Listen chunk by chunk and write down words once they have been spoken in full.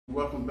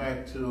Welcome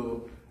back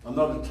to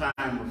another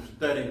time of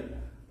study.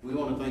 We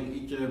want to thank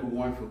each and every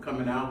one for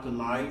coming out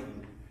tonight,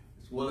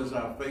 as well as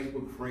our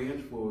Facebook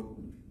friends for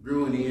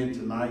viewing in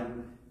tonight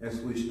as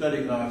we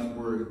study God's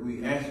Word.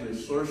 We actually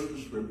search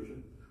the Scripture,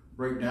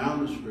 break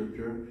down the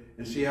Scripture,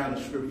 and see how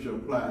the Scripture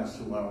applies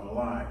to our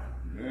life.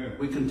 Amen.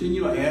 We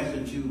continue to ask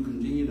that you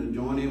continue to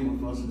join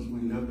in with us as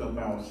we lift up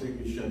our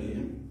second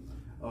shut-in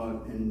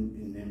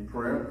in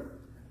prayer.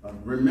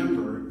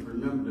 Remember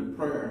that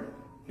prayer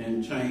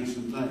can change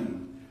some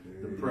things.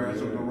 The prayers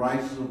of the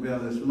righteous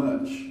avail as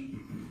much.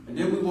 And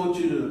then we want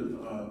you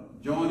to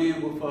join in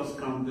with us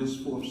come this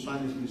fourth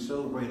Sunday as we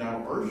celebrate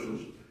our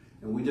ushers.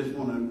 And we just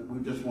want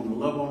to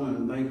love on them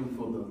and thank them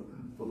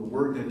for the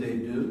work that they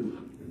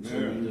do. And so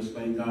we just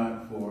thank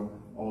God for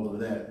all of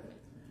that.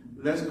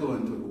 Let's go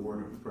into the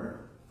word of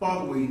prayer.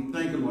 Father, we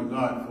thank you, Lord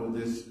God, for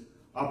this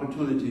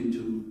opportunity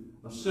to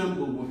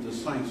assemble with the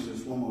saints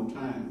just one more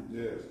time.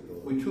 Yes,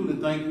 Lord. We truly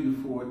thank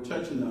you for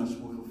touching us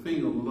with a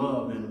finger of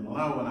love and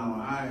allowing our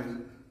eyes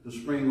to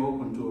spring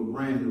open to a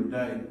brand new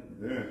day.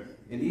 Yes.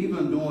 And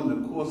even during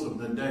the course of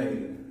the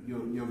day,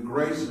 your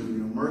grace and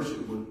your mercy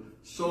was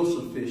so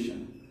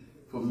sufficient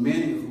for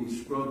many who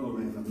struggle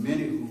and for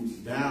many who's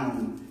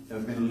down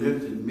have been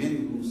lifted,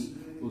 many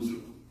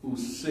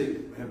who's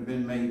sick have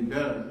been made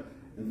better.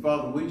 And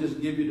Father, we just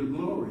give you the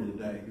glory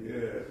today.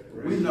 Yes.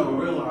 We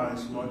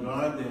realize, Lord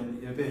God,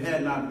 that if it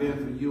had not been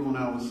for you on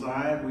our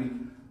side, we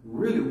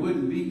really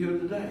wouldn't be here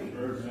today.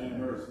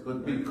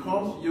 But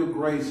because of your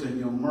grace and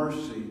your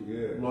mercy,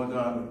 Lord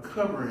God,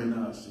 covering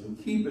us and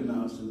keeping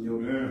us and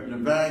your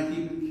divine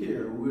keeping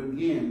care, we're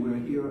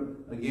here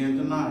again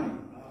tonight.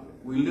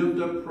 We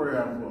lift up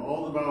prayer for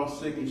all of our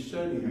sick and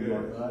shut-in,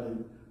 Lord God,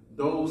 and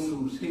those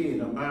whose head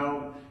are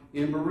bowed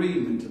in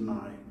bereavement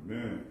tonight.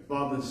 Amen.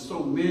 Father, so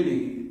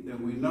many that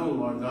we know,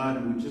 Lord God,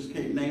 and we just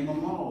can't name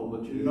them all,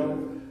 but you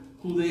know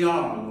who they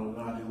are, Lord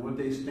God, and what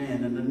they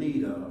stand in the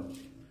need of.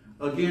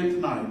 Again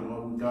tonight,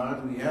 Lord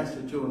God, we ask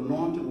that your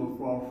anointing will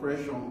fall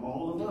fresh on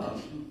all of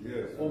us.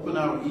 Yes. Open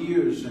our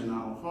ears and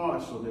our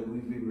hearts so that we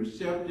be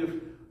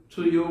receptive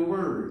to your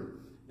word.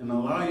 And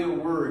allow your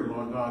word,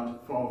 Lord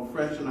God, to fall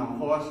fresh in our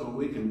hearts so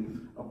we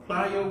can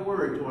apply your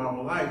word to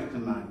our life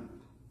tonight.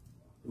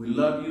 We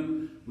love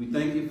you. We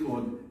thank you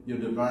for your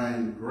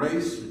divine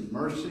grace and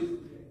mercy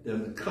that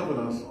has covered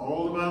us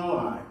all of our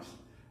lives.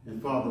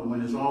 And Father,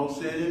 when it's all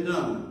said and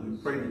done, we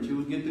pray that you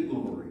would get the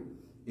glory.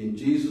 In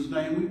Jesus'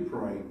 name we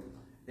pray.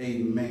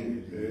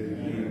 Amen.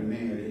 Amen.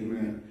 Amen.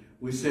 Amen.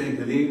 We say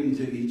good evening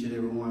to each and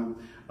every one.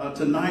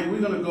 Tonight we're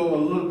going to go a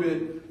little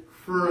bit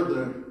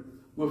further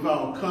with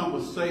our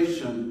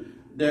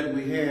conversation that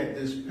we had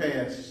this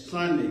past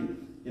Sunday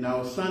in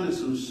our Sunday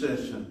School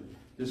session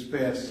this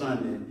past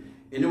Sunday.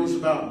 And it was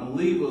about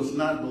believers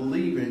not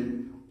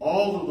believing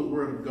all of the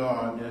Word of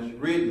God that's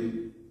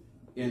written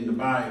in the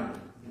Bible.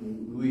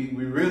 And we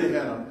really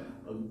had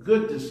a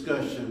good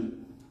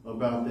discussion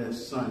about that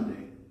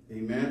Sunday.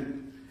 Amen.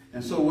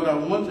 And so what I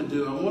want to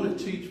do, I want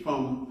to teach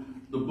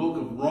from the book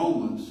of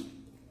Romans,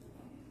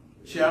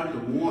 chapter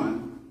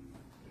 1,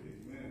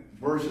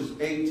 verses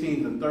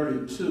 18 to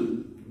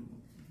 32.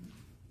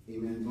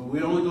 Amen. But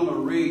we're only going to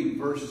read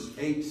verses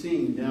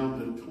 18 down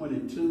to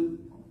 22.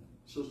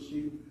 So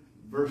see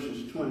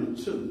verses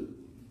 22.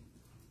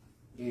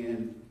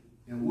 And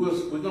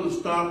we're going to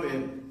stop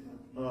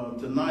at,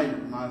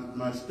 tonight,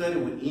 my study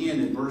would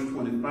end at verse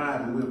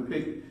 25, and we'll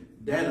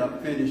pick that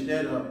up, finish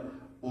that up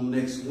on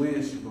next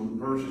Wednesday from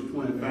verses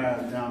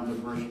 25 down to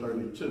verse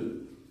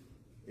 32.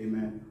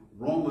 Amen.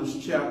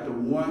 Romans chapter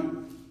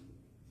 1,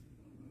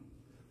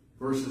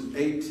 verses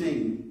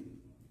 18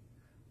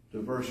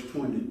 to verse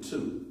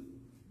 22.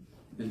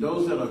 And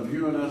those that are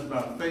viewing us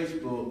by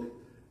Facebook,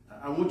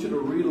 I want you to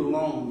read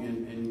along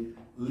and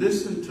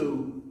listen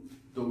to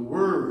the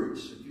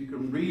words. If you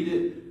can read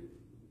it,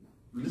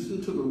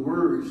 listen to the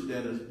words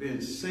that has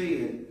been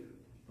said,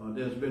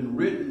 that has been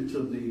written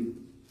to the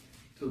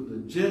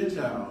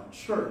Gentile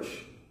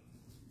church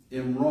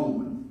in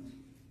Rome.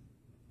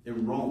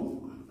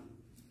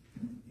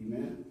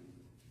 Amen.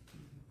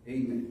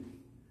 Amen.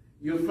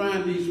 You'll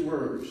find these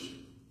words,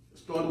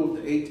 starting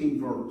with the 18th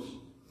verse.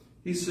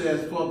 He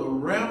says, "For the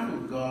wrath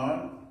of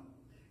God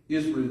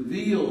is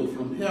revealed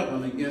from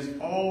heaven against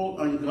all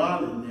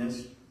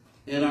ungodliness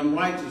and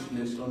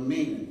unrighteousness of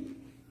men,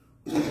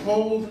 who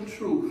hold the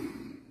truth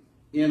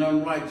in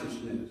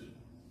unrighteousness.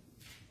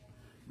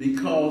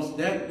 Because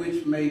that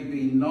which may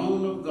be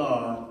known of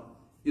God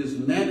is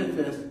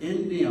manifest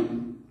in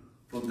them,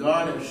 for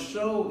God has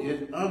showed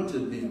it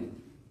unto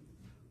them.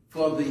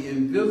 For the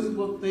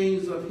invisible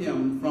things of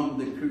him from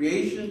the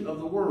creation of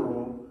the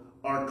world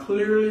are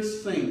clearly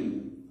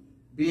seen,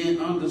 being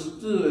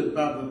understood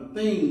by the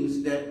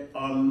things that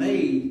are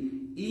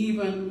made,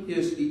 even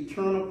his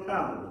eternal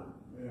power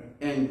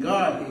and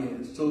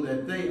Godhead, so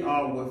that they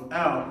are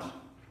without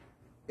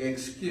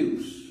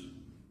excuse.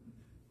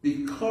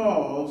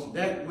 Because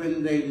that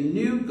when they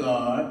knew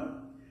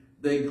God,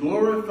 they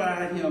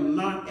glorified him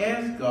not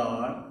as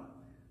God,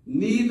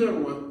 neither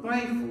were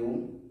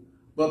thankful,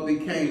 but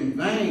became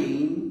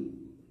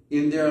vain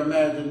in their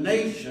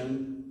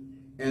imagination,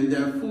 and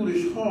their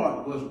foolish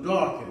heart was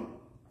darkened.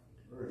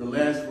 The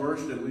last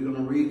verse that we're going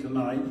to read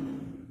tonight.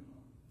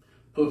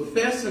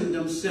 Professing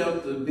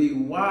themselves to be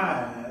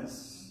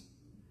wise,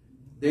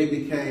 they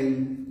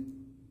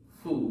became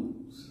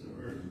fools.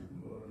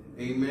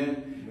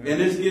 Amen.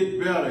 And it's getting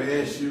better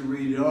as you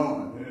read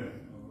on.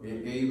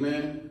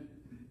 Amen.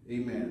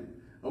 Amen.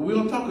 And we're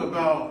going to talk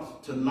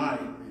about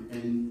tonight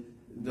and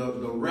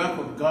the wrath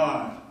of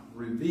God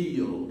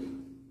revealed.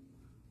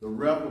 The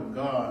wrath of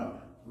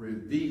God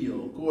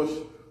revealed. Of course,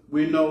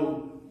 we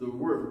know the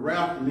word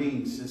wrath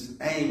means it's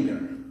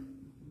anger,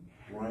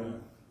 right?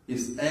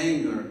 It's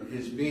anger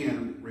is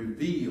being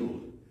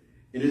revealed.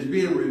 It is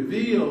being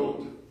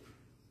revealed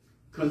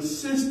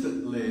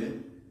consistently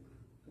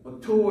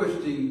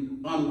towards the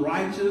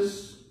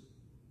unrighteous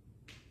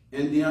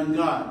and the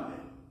ungodly,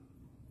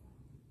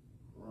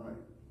 right?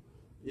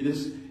 It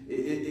is.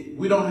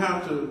 We don't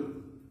have to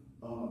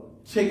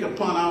take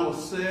upon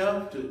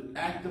ourselves to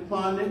act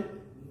upon it.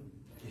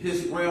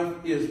 His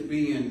wrath is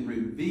being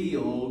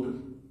revealed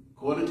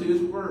according to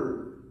his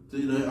word to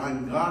the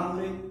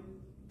ungodly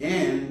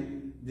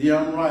and the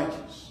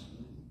unrighteous.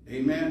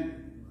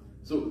 Amen.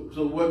 So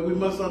what we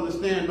must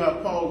understand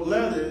about Paul's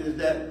letter is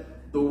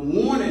that the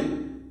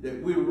warning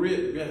that we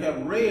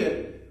have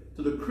read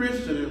to the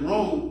Christian in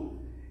Rome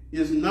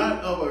is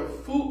not of a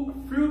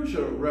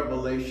future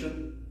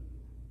revelation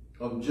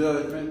of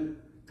judgment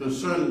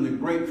concerning the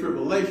great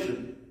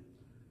tribulation,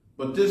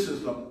 but this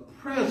is a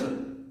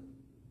present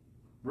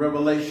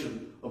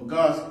revelation of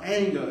God's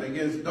anger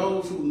against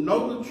those who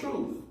know the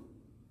truth,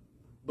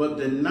 but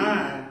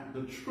deny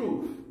the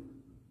truth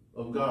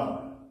of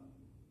God.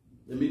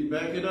 Let me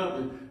back it up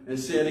and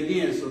say it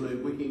again so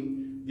that we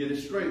can get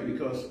it straight,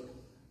 because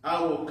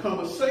our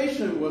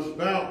conversation was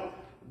about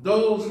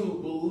those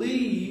who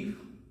believe,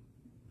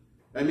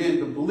 and then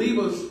the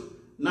believers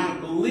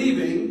not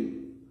believing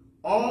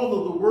all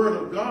of the word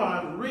of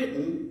God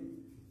written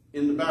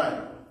in the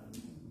Bible.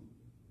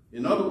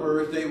 In other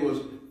words, they was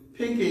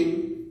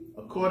picking,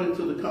 according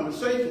to the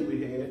conversation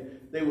we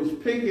had, they was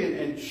picking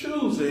and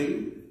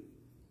choosing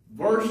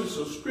verses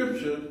of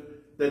scripture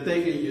that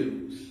they can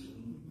use,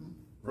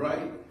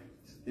 right?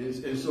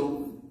 And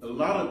so a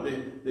lot of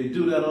them, they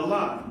do that a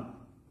lot.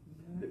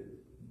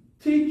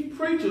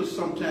 Preachers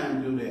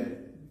sometimes do that.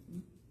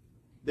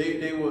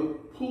 They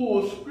would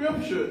pull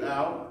scripture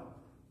out,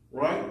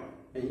 right,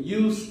 and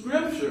use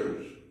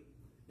scriptures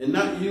and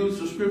not use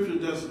the scripture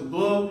that's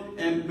above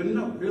and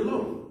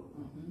below.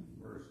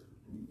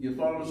 You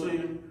follow what I'm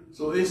saying?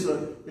 So it's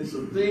a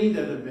thing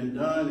that has been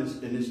done,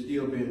 and it's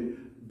still being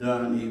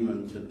done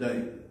even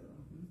today.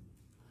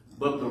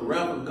 But the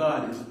wrath of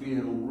God is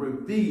being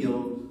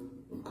revealed,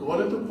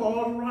 according to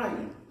Paul's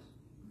writings,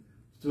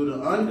 to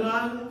the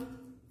ungodly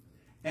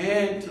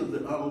and to the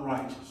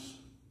unrighteous.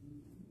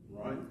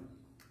 Right?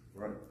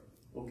 Right.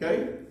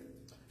 Okay?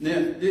 Now,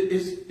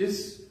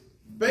 it's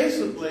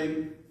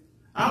basically,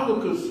 our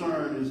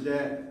concern is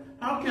that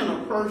how can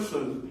a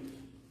person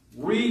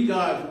read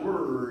God's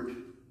word,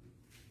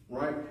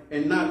 right,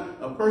 and not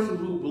a person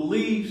who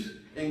believes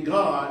in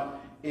God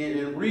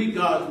and read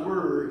God's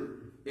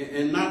word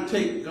and not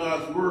take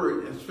God's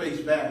word as face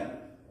value?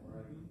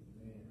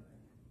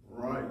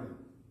 Right.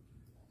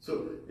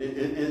 So,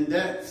 and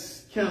that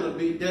can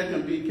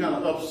be kind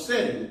of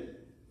upsetting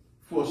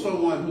for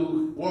someone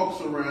who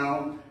walks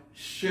around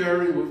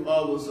sharing with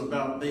others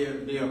about they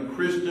are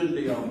Christian,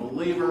 they are a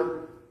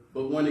believer,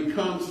 but when it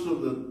comes to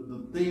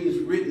the things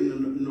written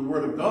in the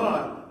Word of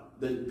God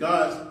that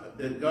God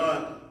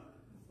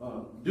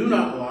do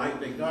not like,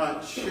 that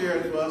God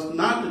shares for us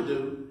not to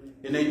do,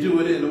 and they do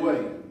it in a way.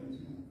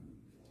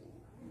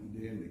 And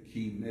then the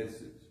key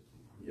message.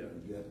 Yeah,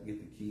 you got to get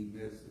the key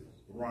message.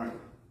 Right,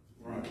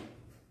 right.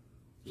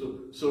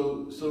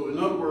 So in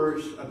other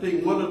words, I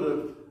think one of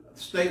the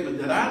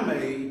statements that I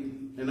made,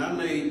 and I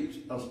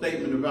made a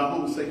statement about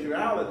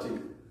homosexuality,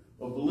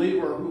 a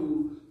believer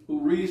who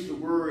reads the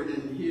word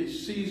and he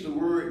sees the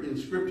word in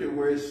scripture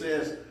where it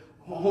says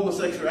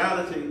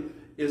homosexuality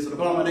is an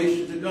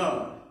abomination to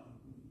God,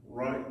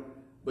 right?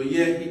 But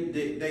yet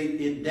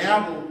they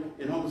dabble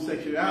in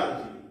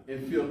homosexuality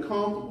and feel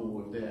comfortable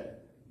with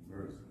that.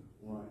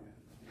 Right.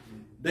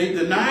 They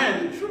deny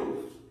the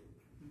truth.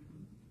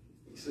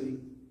 You see,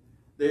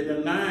 they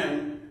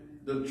deny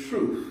the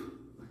truth,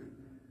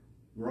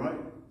 right?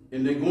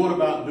 And they're going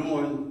about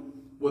doing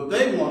what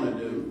they want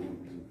to do,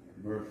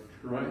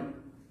 right?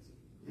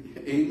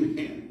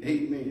 Amen,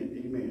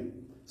 amen,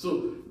 amen.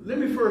 So let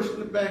me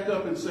first back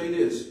up and say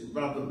this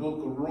about the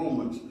book of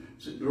Romans.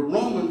 So the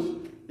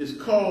Romans is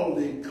called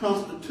the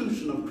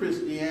Constitution of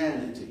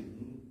Christianity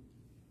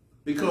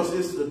because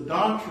it's the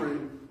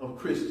doctrine of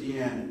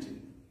Christianity.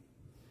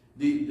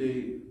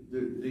 The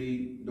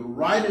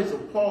writings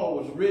of Paul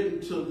was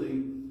written to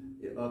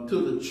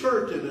the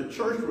church, and the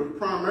church was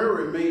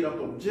primarily made up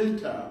of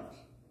Gentiles.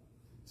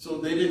 So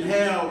they didn't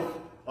have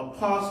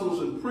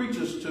apostles and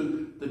preachers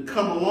to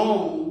come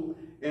along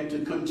and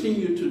to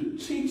continue to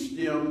teach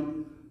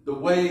them the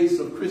ways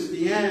of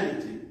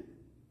Christianity.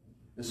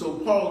 And so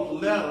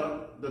Paul's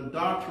letter the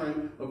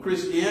doctrine of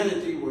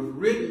Christianity was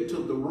written to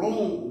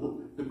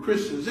the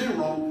Christians in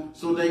Rome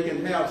so they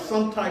can have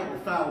some type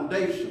of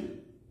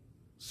foundation,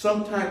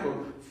 some type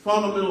of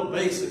fundamental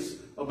basis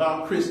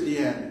about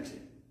Christianity.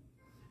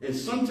 And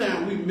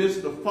sometimes we miss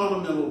the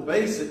fundamental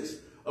basics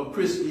of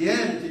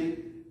Christianity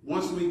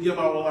once we give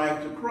our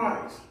life to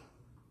Christ.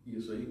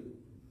 You see?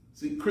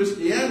 See,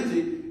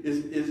 Christianity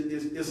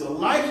is a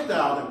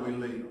lifestyle that we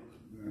live.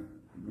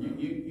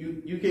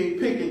 You can't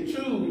pick and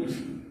choose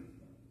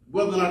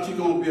whether or not you're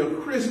going to be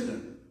a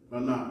Christian or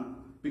not.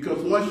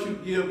 Because once you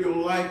give your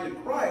life to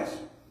Christ,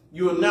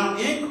 you are now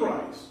in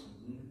Christ,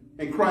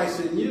 and Christ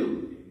in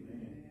you.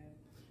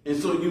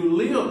 And so you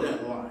live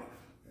that life.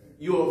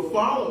 You're a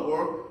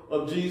follower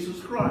of Jesus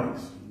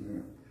Christ.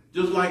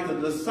 Just like the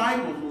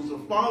disciples was a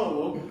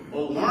follower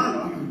or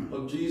learner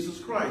of Jesus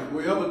Christ.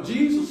 Wherever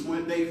Jesus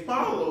went, they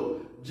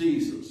followed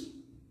Jesus.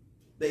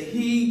 They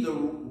heed the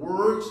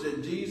words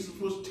that Jesus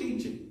was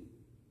teaching.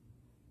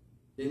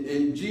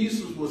 And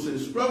Jesus was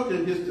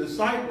instructing his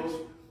disciples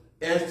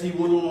as he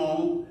went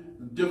along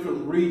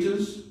different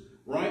regions,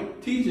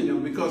 right? Teaching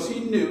them, because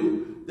he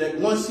knew that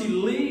once he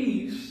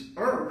leaves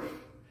earth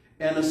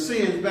and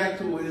ascends back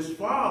to his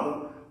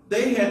Father,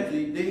 they had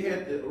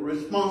the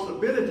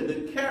responsibility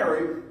to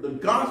carry the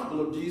gospel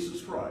of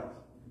Jesus Christ.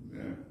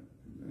 Yeah.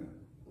 Yeah.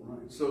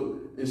 Right. So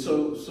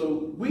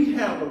we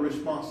have a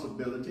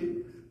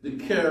responsibility to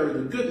carry the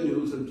good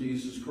news of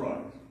Jesus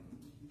Christ.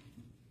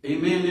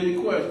 Amen. Any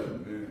questions?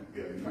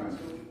 Yeah.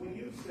 When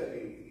you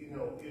say,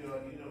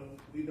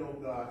 we know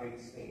God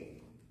hates sin.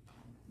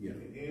 Yeah.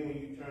 And then when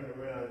you turn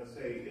around and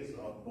say it's an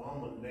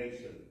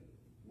abomination,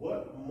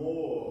 what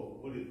more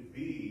would it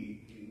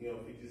be, if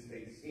you just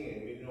say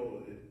sin? We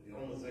know that the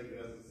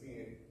homosexual that's a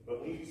sin.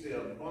 But when you say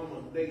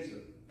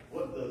abomination,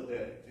 what does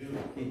that do?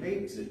 He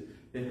hates it.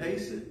 He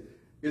hates it.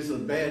 It's a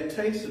bad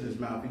taste in his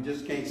mouth. He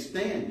just can't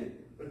stand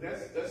it. But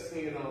that's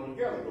sin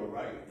altogether,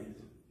 right?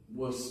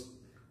 Well,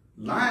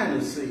 lying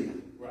is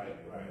sin. Right.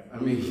 I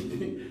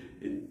mean,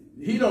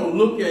 he don't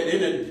look at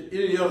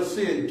any other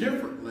sin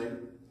differently,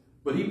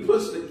 but he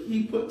puts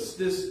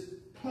this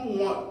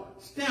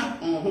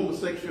stamp on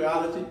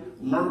homosexuality,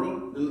 murder,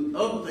 and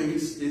other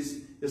things.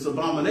 It's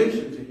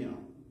abomination to him.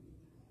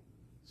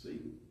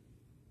 See,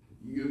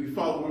 you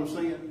follow what I'm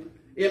saying?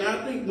 And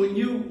I think when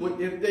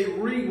they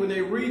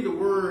read the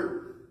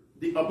word,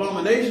 the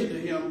abomination to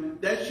him,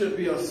 that should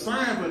be a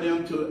sign for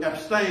them to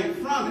abstain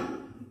from it.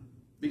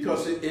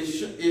 Because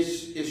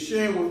it's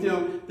sharing with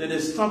them that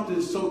it's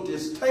something so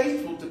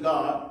distasteful to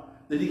God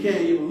that he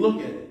can't even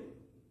look at it.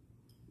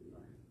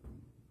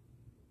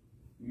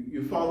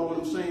 You follow what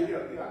I'm saying? Yeah,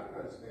 I can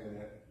understand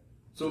that.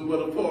 So,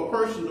 but for a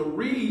person to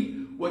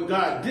read what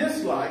God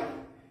dislikes,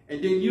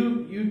 and then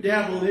you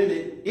dabble in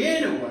it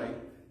anyway,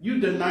 you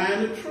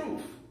denying the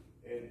truth.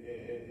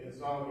 And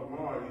Sodom and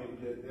Gomorrah,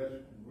 that's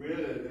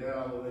really,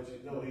 that'll let you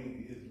know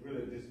he is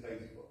really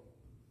distasteful.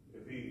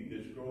 If he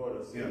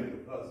destroyed a city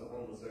because of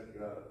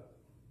homosexuality.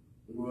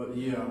 Well,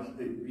 yeah.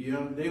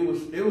 There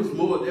was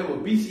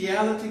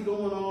bestiality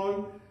going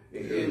on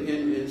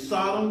in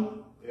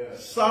Sodom. Yeah.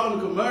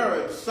 Sodom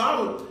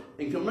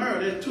and Gomorrah,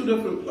 they're two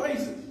different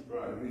places.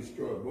 Right. He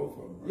destroyed both of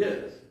them. Right?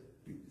 Yes.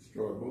 He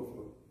destroyed both of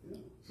them. Yeah.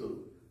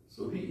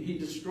 So he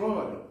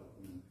destroyed them.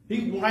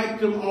 He wiped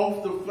them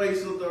off the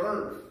face of the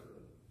earth.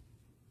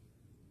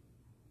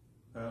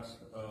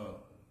 Pastor,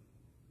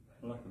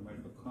 I'd like to make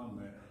a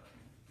comment.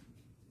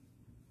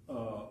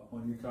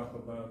 When you talk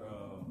about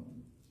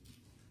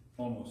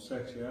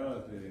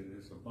homosexuality,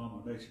 this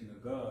abomination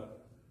of God,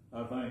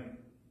 I think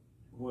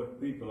what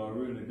people are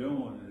really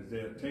doing is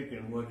they're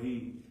taking what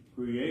he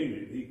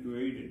created. He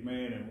created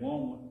man and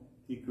woman.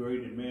 He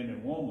created man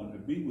and woman to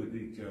be with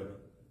each other,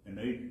 and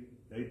they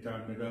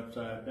turned it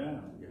upside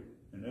down. Yeah.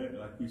 And that,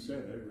 like you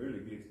said, that really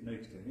gets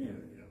next to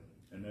him. Yeah.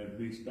 And that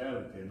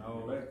bestiality and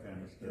all that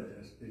kind of stuff.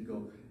 Yes, it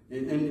goes.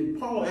 And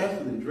Paul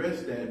actually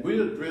addressed that.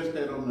 We'll address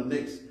that on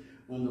the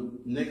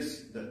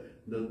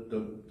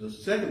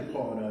second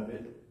part of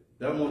it.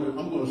 I'm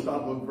going to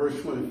stop at verse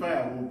 25.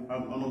 I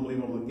don't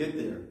believe I'm going to get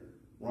there,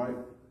 right?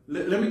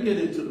 Let me get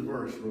into the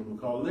verse,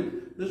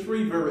 let's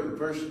read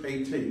verse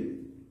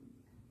 18.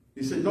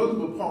 He said, notice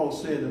what Paul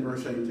said in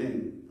verse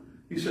 18.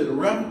 He said, the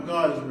wrath of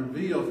God is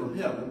revealed from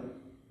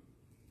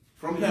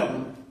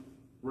heaven,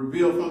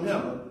 revealed from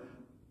heaven,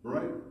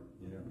 right?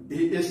 Yeah.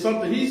 It's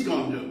something he's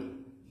going to do,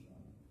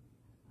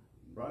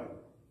 right?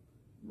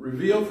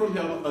 Revealed from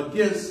heaven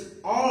against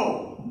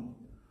all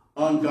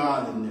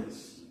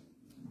ungodliness,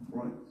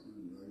 right?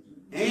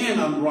 And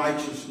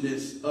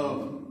unrighteousness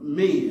of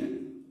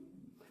men.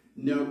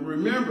 Now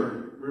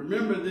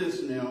remember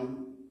this now.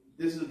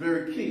 This is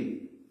very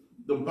key.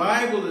 The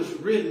Bible is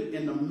written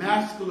in the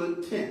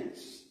masculine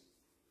tense.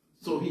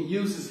 So he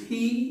uses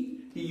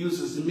he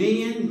uses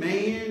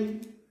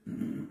man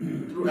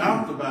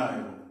throughout the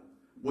Bible.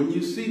 When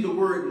you see the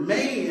word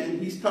man,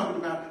 he's talking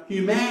about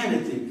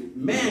humanity,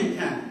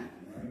 mankind.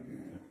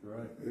 That's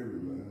right,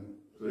 everybody.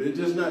 So it's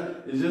just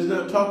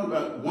not talking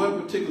about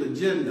one particular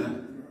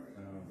gender.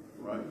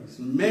 Right? It's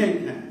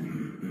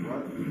mankind.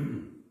 Right?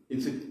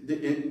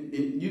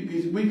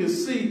 We can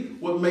see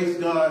what makes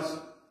God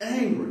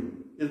angry.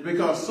 It's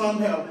because some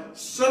have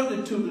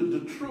substituted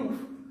the truth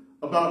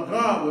about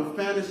God with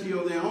fantasy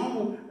of their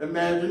own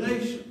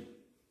imagination.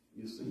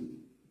 You see.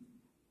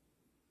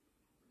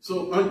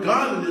 So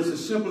ungodliness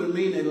is simply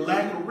meaning a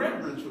lack of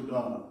reverence for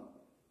God.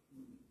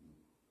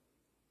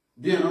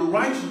 Then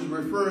unrighteous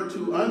refer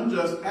to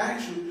unjust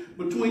action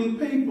between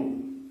people.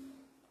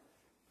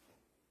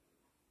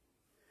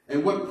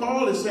 And what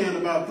Paul is saying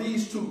about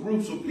these two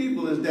groups of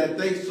people is that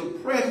they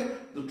suppress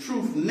the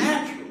truth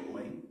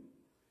naturally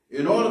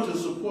in order to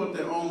support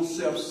their own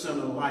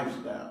self-centered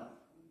lifestyle.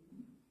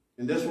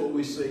 And that's what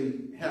we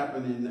see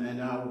happening in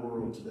our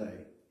world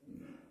today.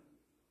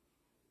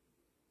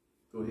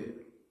 Go ahead.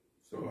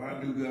 So how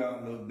do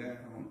God look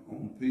down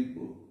on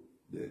people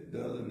that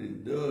doesn't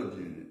indulge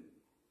in it,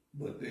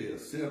 but they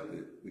accept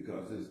it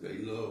because it's their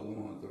loved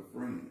ones or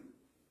friends?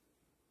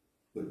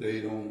 But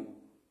they don't,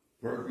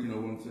 you know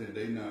what I'm saying?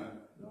 They not.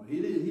 No,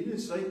 he didn't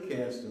say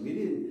cast them.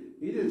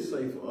 He didn't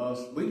say for us.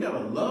 We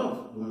gotta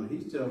love them.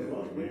 He's telling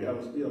us we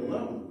gotta still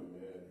love them.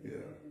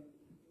 Yeah.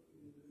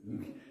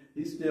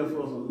 He's still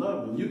for us to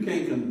love them. You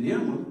can't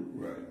condemn them.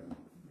 Right.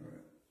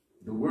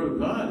 The word of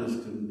God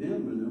is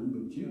condemning them,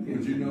 but you can't.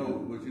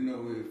 But you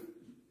know,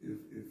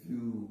 if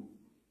you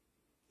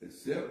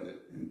accept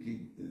it and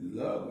keep and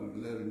love them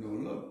and let them know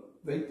love,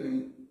 they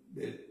think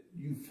that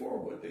you for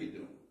what they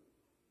do.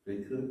 They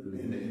could,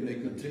 and they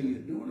continue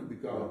doing it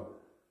because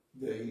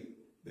they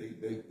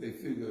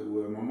figure,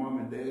 well, my mom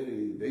and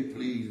daddy, they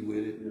pleased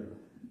with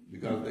it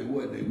because they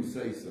would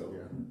say so.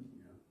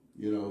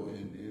 You know,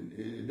 and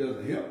it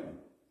doesn't help them.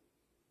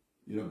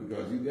 You know,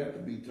 because you got to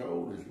be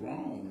told it's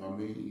wrong. I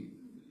mean,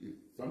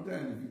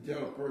 sometimes if you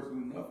tell a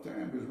person enough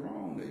time it's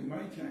wrong, they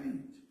might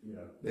change.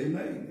 Yeah, they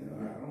may. You know,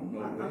 I don't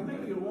know. I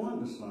think you're on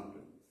to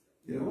something.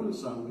 You're on to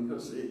something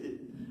because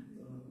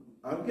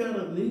I've got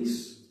a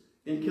niece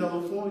in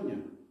California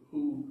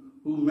who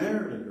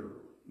married a girl.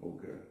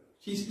 Okay.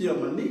 She's still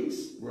my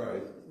niece.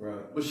 Right.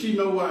 But she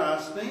know where I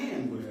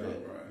stand with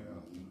that. Right.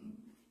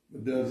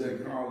 But does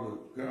that cause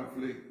a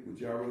conflict with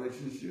your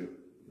relationship?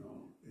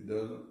 No. It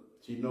doesn't?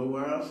 She know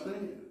where I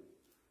stand.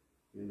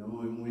 You know,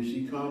 and when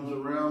she comes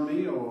around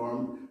me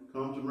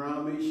comes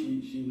around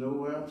me, she know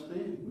where I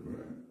stand.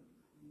 Right.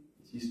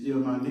 She's still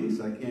my niece.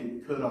 I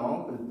can't cut her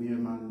off as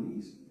being my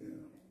niece. Yeah.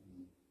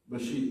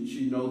 But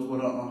she knows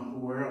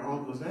where her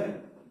uncle's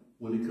at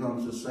when it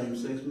comes to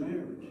same-sex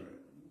marriage. Right.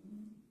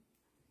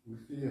 We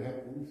still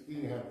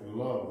have to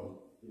love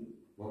them,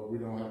 but we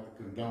don't have to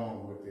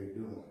condone what they're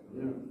doing.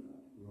 Yeah.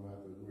 We don't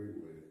have to agree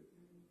with it.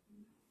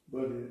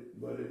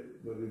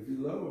 But if you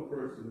love a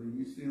person and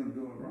you see them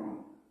doing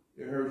wrong,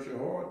 it hurts your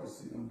heart to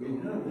see them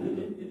doing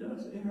wrong. It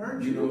does. It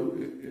hurts you. Know,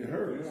 it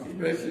hurts.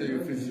 Especially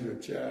if it's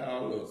a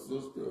child or a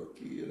sister or a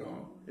kid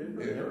on.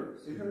 It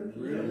hurts. It hurts.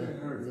 Really, it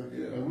hurts.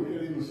 Yeah. And we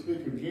can't even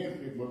speak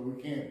against it, but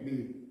we can't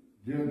be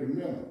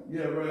judgmental.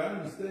 Yeah, right. I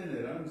understand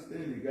that. I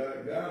understand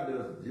that God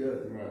does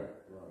judge. Right.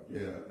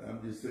 Yeah. I'm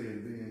just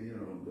saying then, you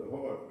know,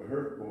 the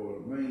hurt for a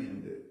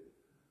man that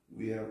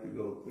we have to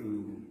go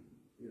through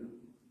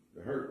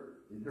the hurt.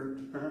 It hurts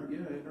the parent.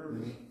 Yeah, it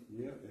hurts.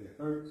 Mm-hmm. Yeah, it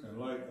hurts. And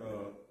like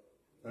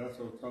that's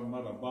what I'm talking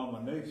about,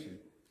 abomination.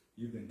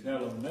 You can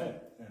tell them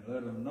that and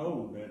let them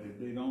know that if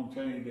they don't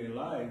change their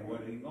life, where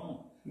they going.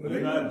 Well,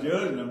 you're not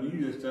judging them.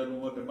 You just tell them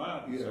what the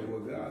Bible says. Yeah,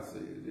 what God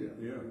says.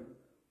 Yeah.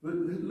 But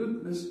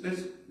look,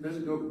 let's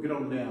go get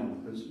on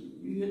down because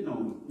you hitting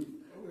on it.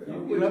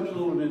 You're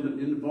absolutely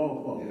in the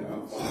ballpark. Yeah.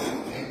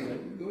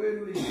 Go ahead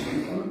and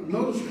leave.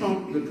 Notice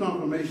the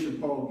confirmation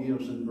Paul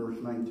gives in verse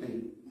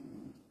 19.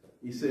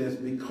 He says,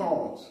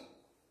 because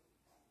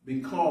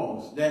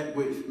that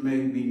which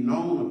may be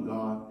known of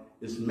God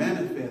is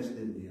manifest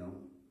in them,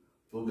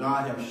 for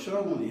God hath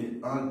shown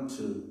it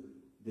unto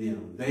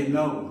them. They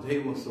know, they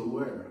was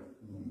aware.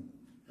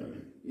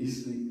 You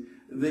see,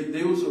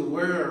 they was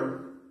aware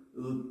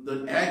of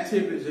the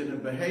activities and the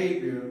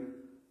behavior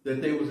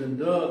that they was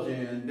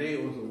indulging in. They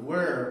was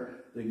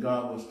aware that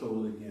God was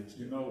totally against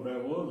it. You know, there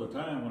was a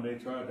time when they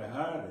tried to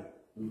hide it.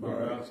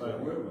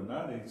 Outside river.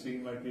 Now they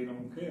seem like they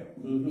don't care.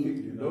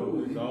 You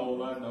know, it's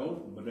all out in the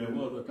open. But there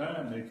was a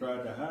time they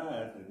tried to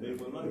hide that they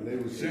were like. They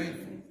were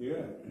shameful.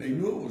 Yeah. They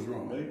knew it was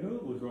wrong. They knew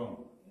it was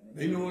wrong.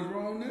 They knew it was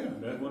wrong now.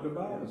 That's what the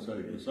Bible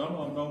says. Some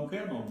of them don't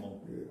care no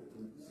more. Yeah.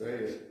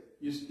 Say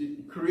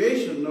it.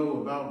 Creation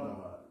know about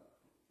God.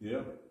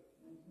 Yeah.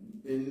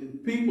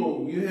 And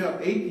people, you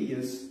have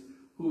atheists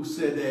who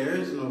said there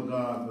is no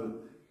God, but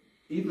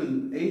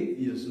even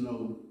atheists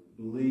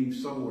believe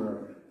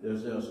somewhere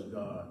there's a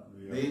God.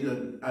 Yeah. They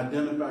either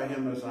identify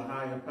him as a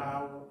higher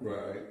power,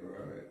 right,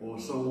 or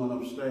someone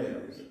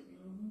upstairs,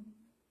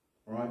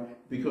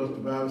 right? Because the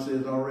Bible says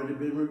it's already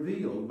been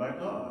revealed by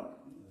God.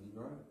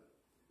 Right.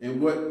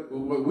 And what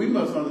we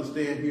must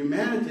understand,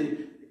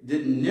 humanity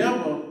didn't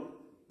never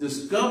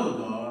discover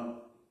God.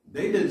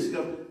 They didn't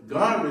discover.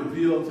 God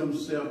revealed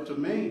himself to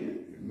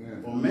man.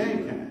 Amen. Or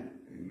mankind.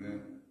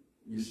 Amen.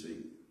 You see,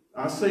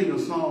 I sing a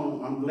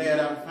song, I'm glad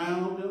I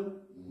found him.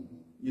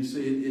 You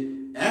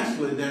see,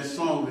 actually that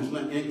song is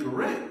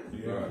incorrect.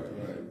 Yeah.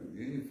 Right.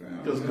 You ain't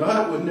Because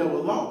God was never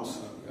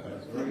lost.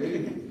 That's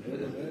right.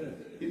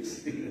 You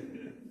see?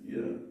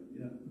 Yeah.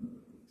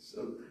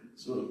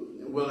 So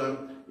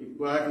well,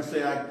 I can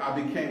say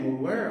I became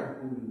aware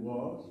of who he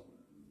was,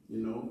 you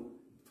know.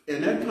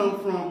 And that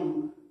comes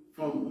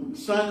from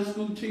Sunday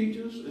school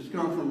teachers. It's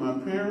come from my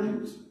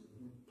parents,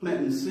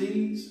 planting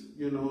seeds,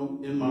 you know,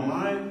 in my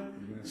life,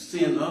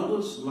 seeing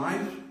others'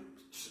 life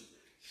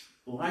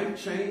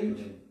change.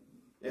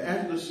 And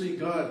actually see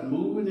God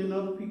moving in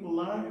other people's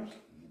lives.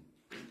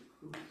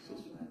 I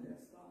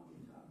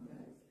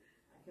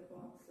kept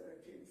on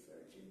searching.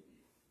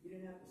 You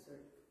didn't have to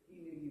search. He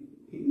knew you.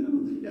 He knew,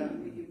 yeah. He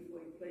knew you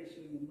before he placed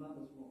you in your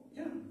mother's womb.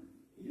 Yeah.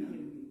 He knew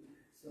you.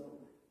 So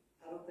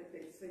I don't think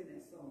they sing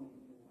that song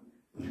anymore.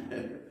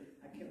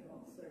 I kept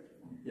on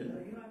searching. Yeah.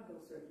 No, you don't have to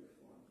go searching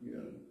for him.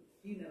 Yeah.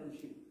 He knows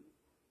you.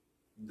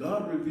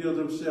 God revealed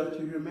himself to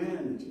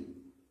humanity.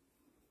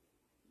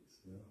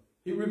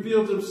 He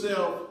revealed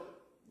himself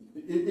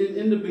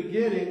in the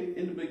beginning.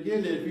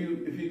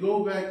 If you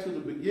go back to the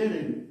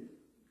beginning,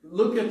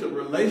 look at the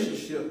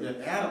relationship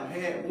that Adam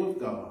had with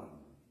God.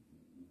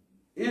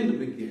 In the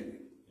beginning.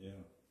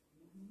 Yeah.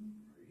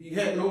 He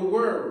had no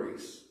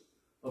worries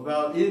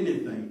about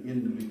anything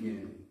in the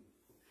beginning.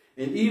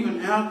 And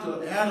even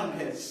after Adam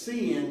had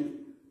sinned,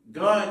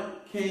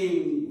 God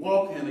came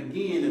walking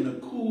again in the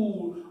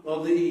cool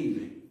of the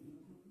evening.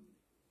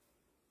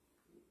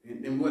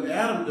 And what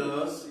Adam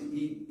does,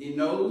 he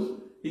knows,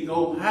 he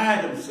go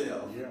hide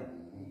himself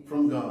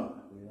from God.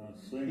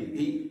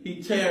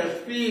 He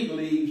tears fig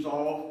leaves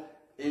off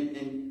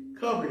and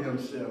cover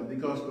himself,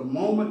 because the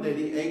moment that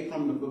he ate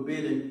from the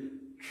forbidden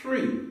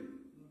tree,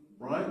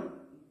 right?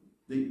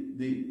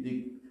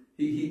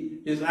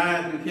 His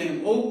eyes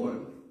became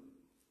open.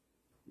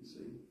 You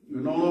see, he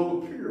was no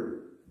longer pure.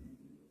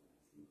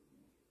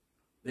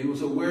 They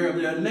was aware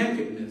of their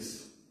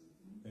nakedness.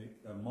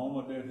 The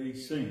moment that he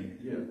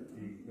sinned,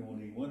 when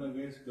he went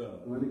against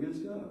God. Went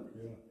against God.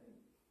 Yeah.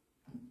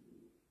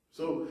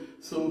 So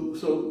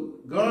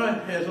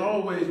God has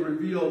always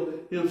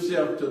revealed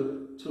himself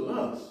to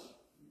us.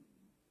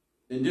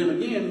 And then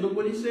again, look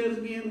what he says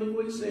again. Look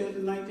what he says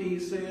in 19. He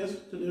says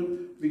to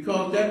them,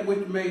 because that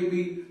which may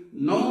be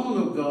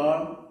known of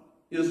God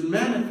is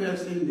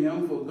manifest in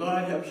them, for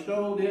God hath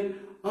showed it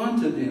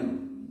unto them.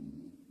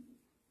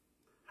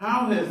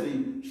 How has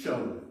he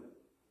shown it?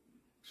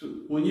 So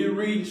when you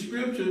read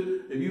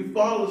Scripture, if you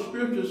follow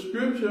Scripture,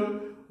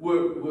 Scripture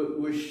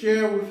will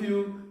share with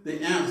you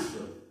the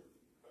answer.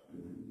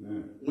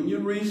 When you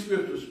read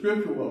Scripture,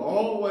 Scripture will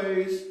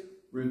always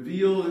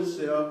reveal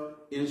itself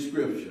in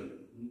Scripture.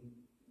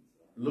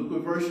 Look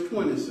what verse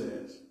 20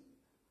 says.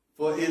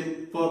 For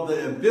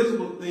the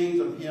invisible things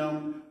of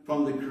him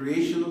from the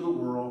creation of the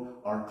world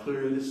are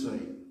clearly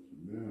seen.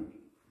 Yeah.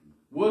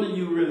 What do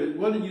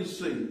you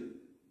see?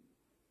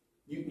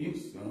 The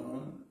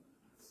sun,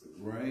 the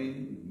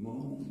rain, the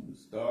moon, the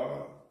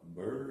stars, the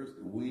birds,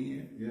 the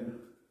wind. Yeah.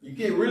 You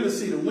can't really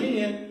see the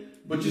wind,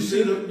 but you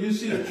see the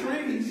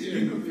trees.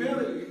 You can feel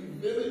it. You can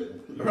feel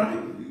it. Right.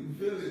 You can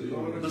feel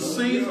it. The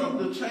season,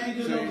 the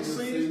changing of the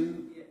season.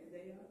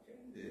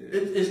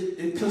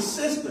 It's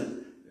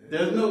consistent.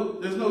 There's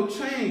no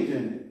change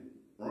in it.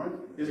 Right?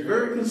 It's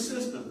very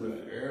consistent with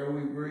it. The air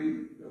we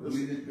breathe,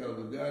 because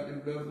the God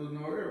didn't bless us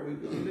no air, we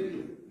couldn't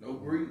live. No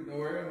breathe,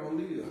 no air, no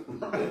live.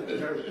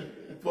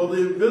 Right. For the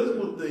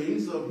invisible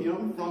things of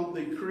him from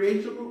the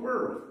creation of the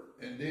world.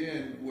 And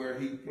then where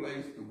he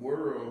placed the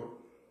world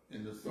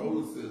in the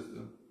solar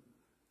system,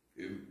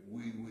 if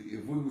we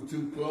were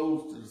too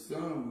close to the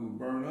sun, we would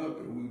burn up,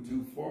 and we were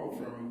too far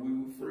from it, we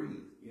would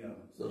freeze. Yeah.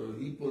 So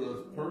he put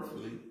us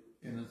perfectly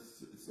in a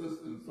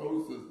system,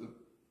 solar system,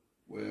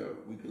 where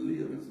we could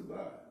live and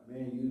survive.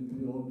 Man,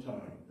 you on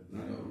time. You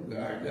know,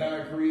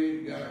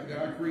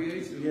 God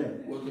creation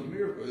was a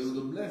miracle. It was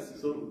a blessing.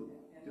 So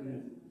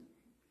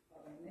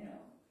now,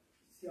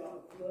 see all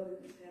the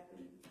flooding that's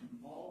happening,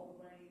 all the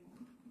rain,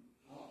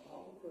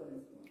 all the flooding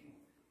is going on.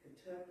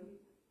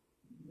 Kentucky,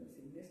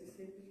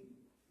 Mississippi,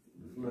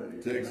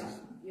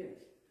 Texas.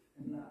 Yes,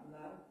 and a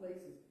lot of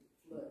places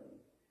flooding.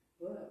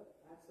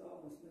 But I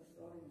saw on the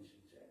Smithsonian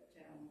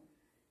channel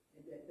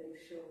that they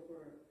show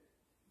where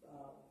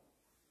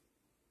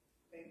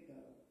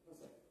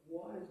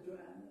water is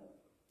drying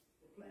up,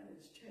 the planet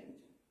is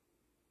changing.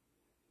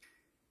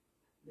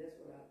 That's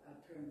what I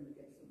turn to look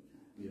at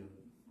sometimes. Yeah.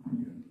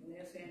 And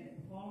they're saying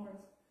that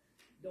farmers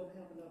don't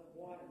have enough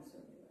water in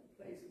certain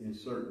places. In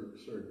certain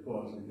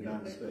parts of the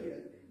United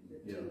States.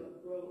 To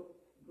grow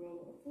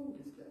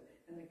food and stuff.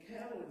 And the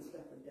cattle and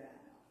stuff are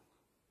dying out.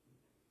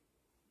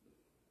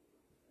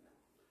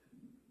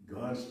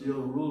 God's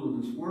still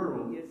ruling this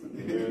world. Yes,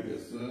 he is.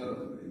 Yes,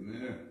 sir.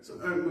 Amen. So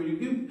when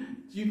you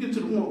get to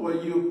the point where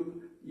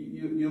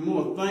you're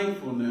more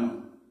thankful now.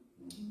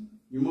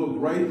 You're more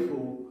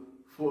grateful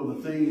for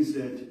the things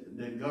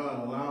that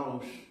God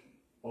allows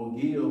or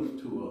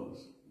gives to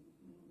us.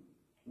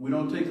 We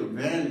don't take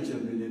advantage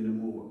of it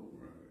anymore.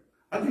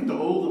 I think the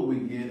older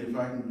we get, if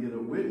I can get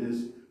a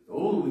witness, the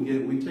older we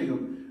get,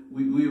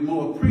 we're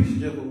more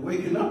appreciative of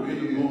waking up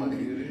in the morning.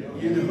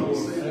 You know what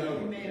I'm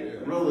saying?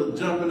 Rather than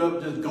jumping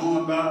up, just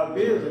going by our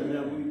business.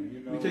 Now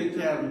we take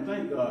time to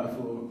thank God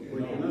for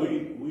waking up.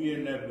 We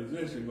in that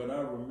position, but I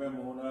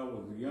remember when I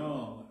was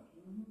young,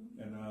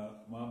 and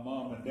my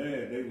mom and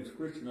dad, they was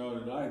Christian all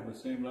their life, but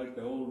it seemed like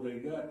the older they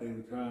got, they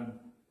were trying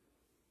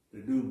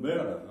to do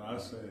better. And I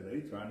said,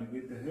 they trying to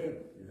get to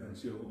heaven. And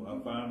so I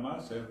find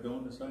myself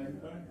doing the same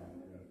thing.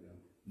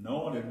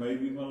 Knowing it may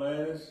be my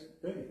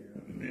last day.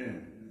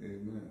 Amen.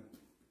 Amen.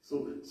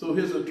 So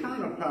his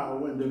eternal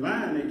power and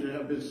divine nature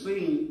have been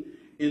seen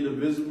in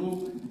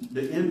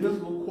the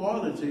invisible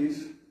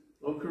qualities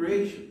of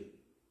creation.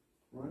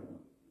 Right?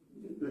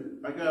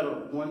 I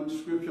got one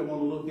scripture I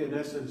want to look at.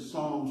 That's in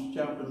Psalms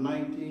chapter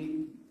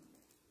 19.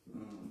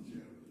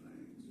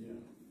 Yeah.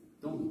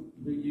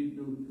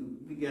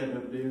 We got it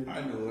up there.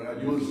 I know it. I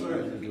just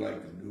like to do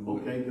it.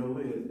 Okay, go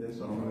ahead.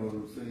 That's all right. You know what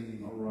I'm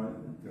saying? All right.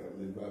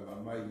 Because I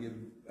might get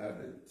out of I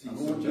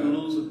don't want you to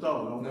lose a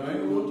thought. I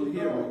don't want you to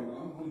hear it.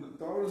 The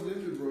thought is in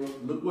it, bro.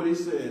 Look what he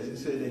says. He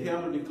said, the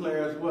heaven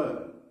declares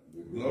what?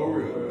 The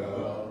glory of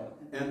God.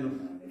 And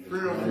the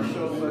fearful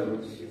show what?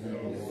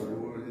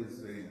 What it is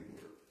saying.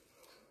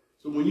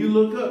 So when you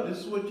look up, this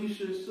is what you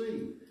should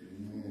see.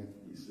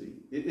 You see,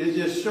 it's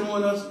just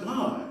showing us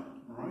God,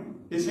 right?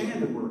 His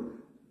handiwork.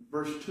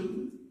 Verse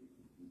 2.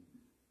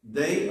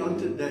 Day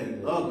unto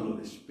day,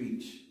 utterly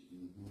speech,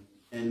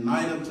 and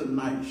night unto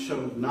night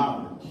shows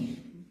knowledge.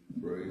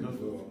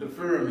 The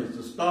firmament,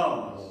 the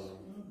stars.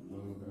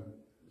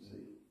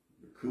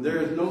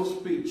 There is no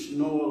speech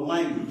nor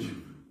language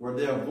where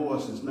their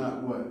voice is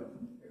not what?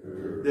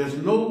 There's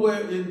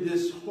nowhere in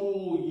this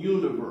whole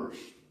universe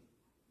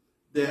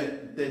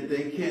that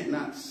they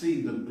cannot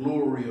see the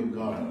glory of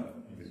God.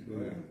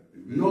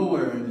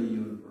 Nowhere in the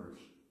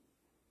universe.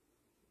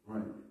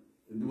 Right.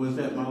 Was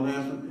that my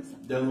last one?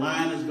 The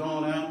line has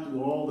gone out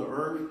through all the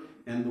earth,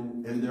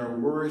 and there are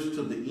words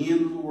to the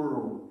end of the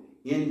world.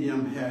 In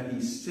them had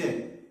he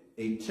set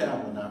a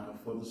tabernacle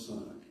for the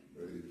sun.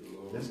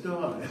 That's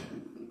God.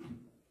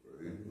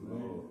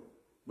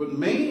 But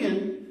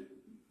man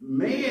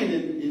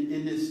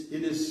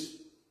in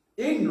his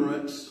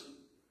ignorance,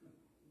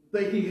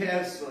 think he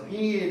has a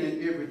hand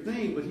in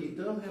everything, but he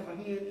doesn't have a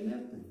hand in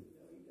nothing.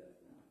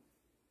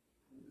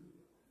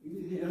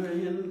 He has a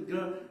hand in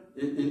God.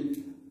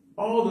 In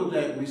all of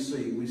that we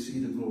see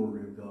the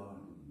glory of God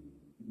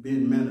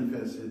being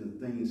manifested in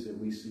the things that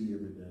we see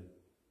every day.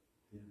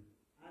 Yeah.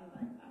 I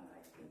like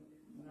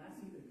when I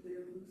see the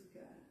clear blue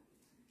sky,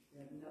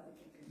 that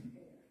nothing can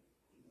compare.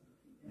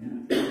 And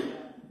I say,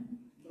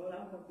 Lord, I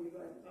want to be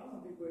right. I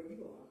want to be where you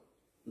are.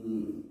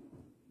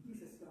 He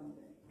said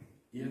someday.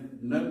 Yeah,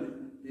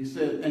 nothing. He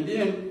said, and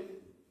then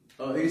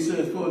he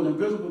said, for an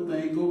invisible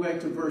thing, go back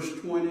to verse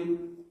 20.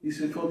 He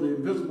said, for the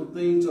invisible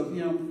things of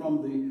him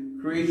from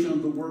the creation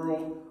of the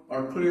world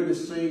are clearly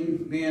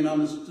seen, being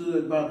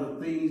understood by the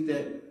things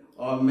that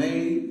are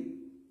made,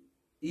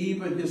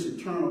 even his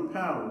eternal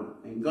power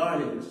and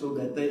Godhead, so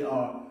that they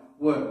are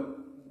what?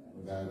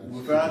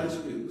 Without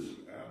excuse.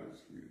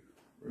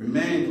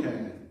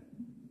 Mankind.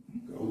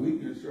 So we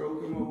can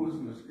sure come up with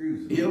some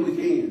excuses. Yeah, we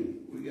can.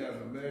 We got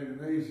an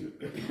imagination.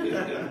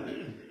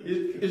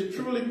 It's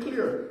truly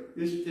clear.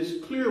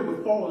 It's clear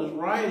what Paul is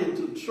writing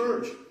to the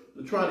church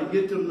to try to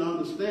get them to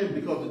understand,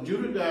 because the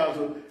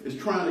Judaizer is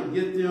trying to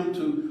get them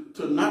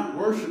to not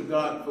worship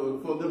God,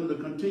 for them to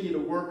continue to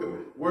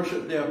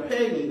worship their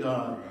pagan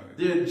God. Right.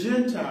 They're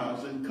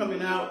Gentiles, and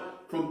coming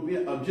out from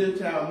a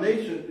Gentile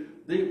nation,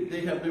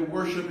 they have been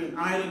worshiping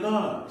idol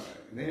gods. Right.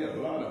 And they had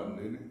a lot of them,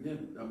 didn't they? Yeah,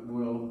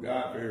 well,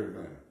 God for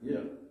everything.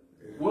 Yeah.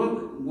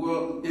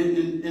 Well,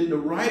 in the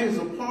writings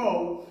of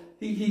Paul,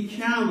 he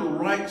kind of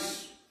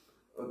writes,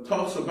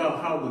 talks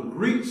about how the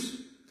Greeks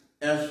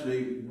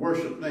actually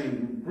worship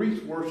things. The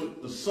Greeks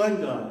worship the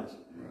sun gods,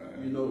 right.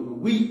 You know, the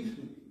wheat,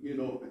 you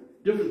know,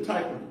 different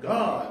type of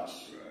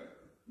gods, right.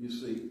 You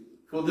see,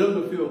 for them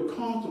to feel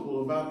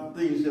comfortable about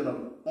the things that are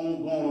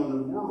ongoing in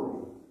the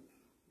world.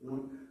 You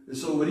know? And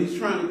so what he's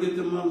trying to get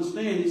them to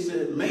understand, he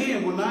said,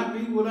 man will not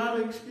be without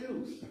an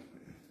excuse.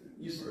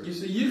 You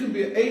see, you can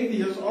be an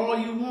atheist all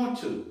you want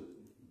to.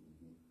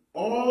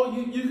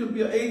 You can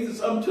be an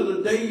atheist up to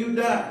the day you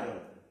die.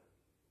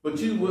 But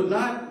you will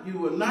not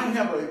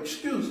have an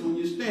excuse when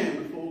you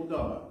stand before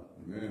God.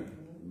 Amen.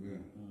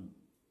 Amen.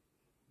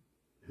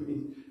 I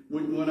mean,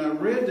 when I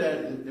read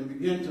that and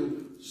began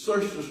to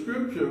search the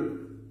scripture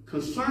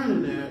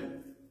concerning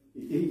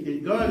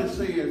that, God is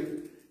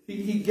saying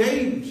he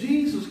gave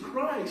Jesus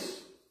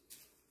Christ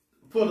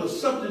for the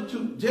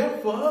substitute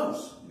death for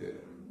us. Yeah.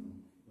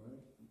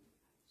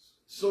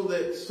 So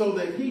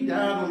that he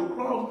died on the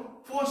cross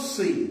for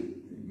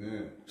sin.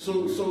 Amen.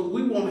 So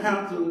we won't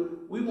have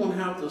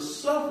to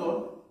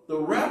suffer the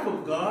wrath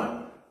of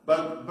God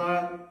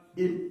by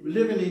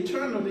living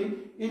eternally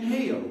in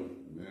hell.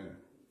 Amen.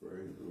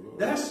 Praise the Lord.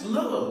 That's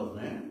love,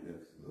 man.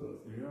 That's love.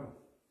 Yeah.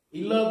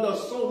 He loved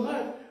us so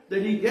much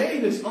that he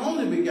gave his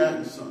only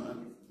begotten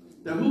Son,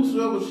 that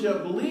whosoever shall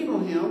believe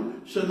on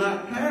him shall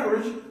not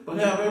perish but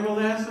have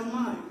everlasting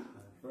life.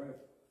 That's right.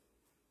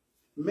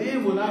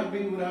 Man will not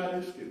be without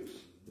excuse.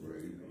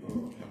 Praise the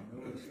Lord.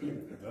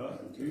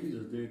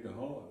 Jesus did the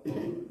hard part.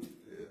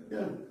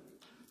 Yeah.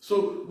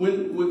 So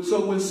when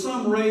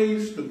some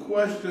raise the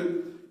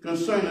question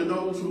concerning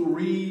those who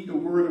read the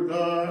Word of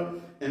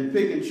God and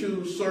pick and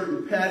choose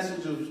certain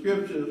passages of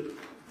Scripture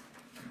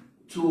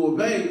to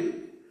obey,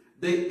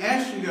 they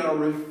actually are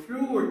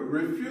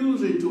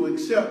refusing to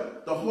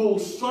accept the whole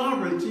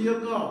sovereignty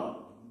of God.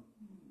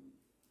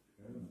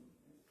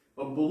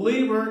 A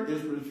believer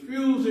is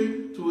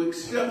refusing to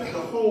accept the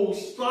whole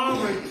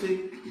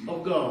sovereignty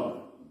of God.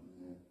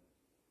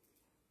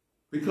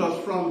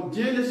 Because from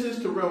Genesis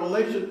to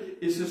Revelation,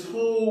 it's His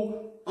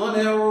whole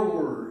unerring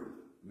word.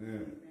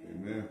 Amen.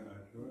 Amen.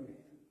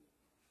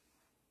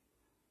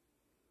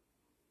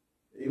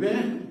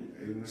 Amen.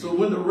 Amen. So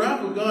when the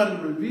wrath of God is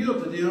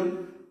revealed to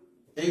them,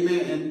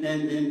 amen,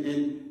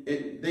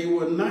 and they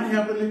will not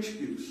have an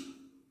excuse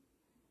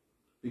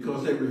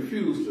because they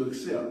refuse to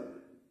accept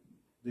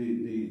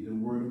the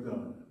word of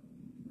God.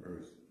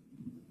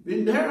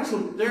 And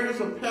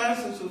there's a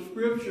passage of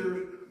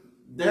scripture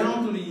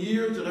down through the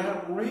years that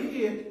I've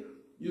read,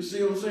 you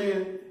see what I'm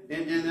saying?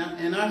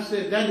 And I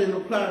said that didn't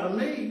apply to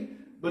me,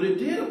 but it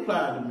did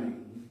apply to me.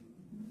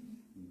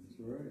 That's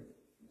right.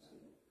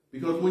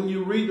 Because when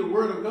you read the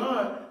Word of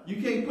God,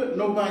 you can't put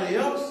nobody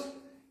else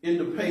in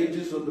the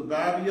pages of the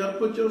Bible. You have to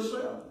put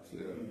yourself.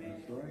 Yeah,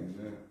 that's right.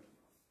 Amen.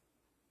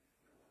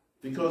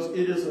 Because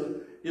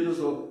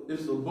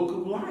it's a book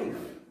of life.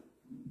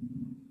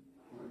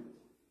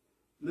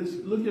 Let's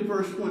look at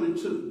verse 21,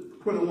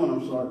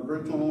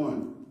 verse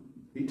 21.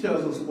 He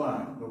tells us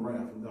why, the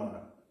wrath of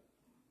God.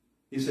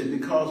 He said,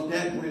 because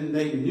that when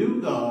they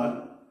knew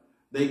God,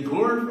 they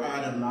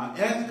glorified Him not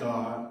as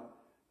God,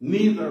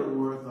 neither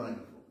were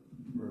thankful.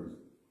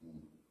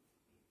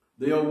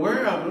 They are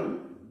aware of Him,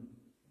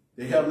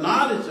 they have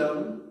knowledge of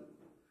Him,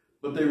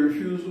 but they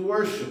refuse to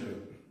worship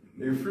Him.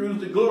 They refuse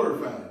to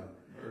glorify Him.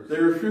 They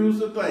refuse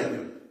to thank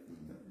Him.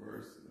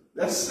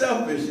 That's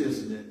selfish,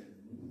 isn't it?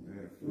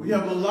 We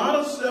have a lot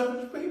of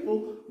selfish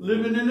people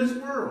living in this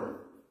world.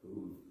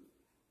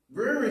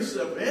 Very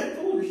selfish and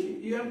foolish.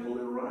 You're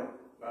absolutely right.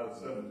 A lot of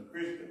selfish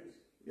Christians.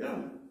 Yeah.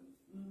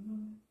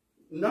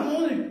 Not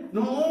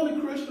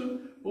only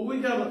Christians, but we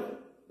got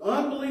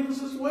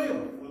unbelievers as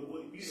well.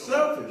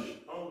 Selfish.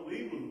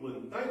 Unbelievers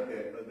wouldn't think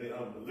that because they're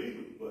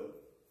unbelievers,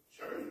 but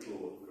church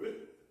goers,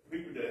 Christians,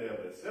 people that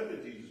have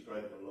accepted Jesus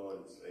Christ as Lord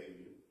and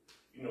Savior,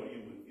 you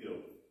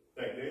would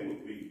think they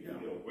would be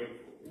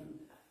grateful.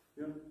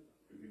 Yeah.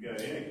 If you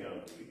got any kind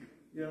of belief.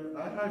 Yeah,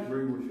 I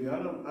agree with you.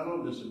 I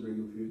don't disagree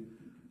with you.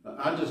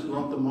 I just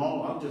lump them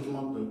all. I just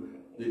lump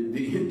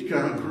the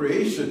entire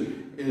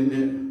creation in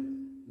there.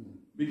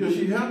 Because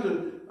you have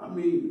to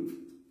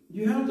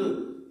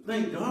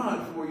thank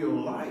God for your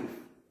life.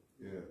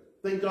 Yeah.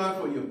 Thank God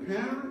for your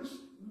parents.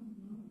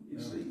 You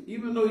see,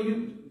 even though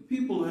a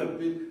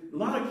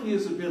lot of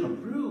kids have been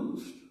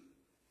abused,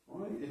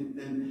 right?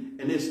 And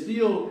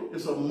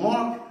it's a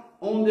mark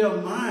on their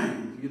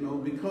mind,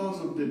 because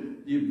of the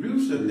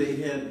abuse that they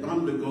had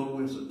undergo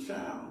as a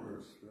child.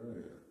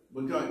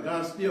 But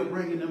God's still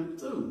bringing them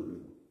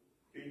through.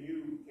 Can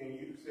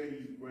you say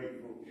you're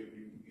grateful if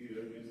you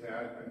say I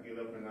get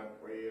up and I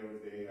pray every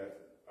day,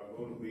 I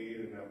go to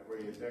bed and I pray?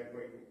 Is that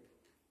grateful?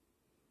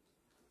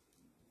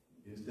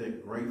 Is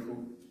that grateful?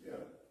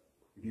 Yeah.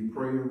 You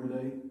pray every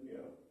day?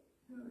 Yeah.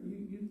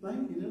 You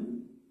thanking Him.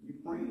 You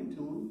praying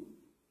to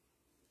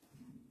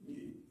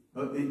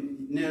Him.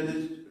 Now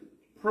this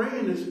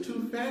praying is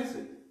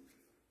two-faceted,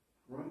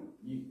 right?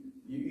 You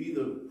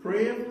either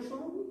praying for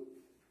something,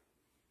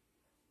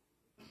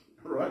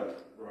 right?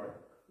 Right.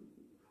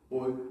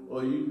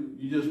 Or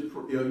you just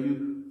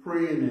you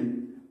praying and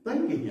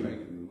thanking Him.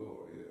 Thanking the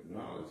Lord. Yeah.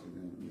 Acknowledging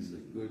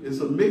Him. It's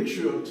a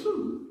mixture of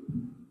two.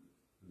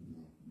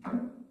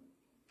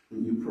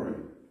 When you pray.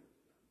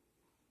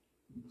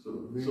 So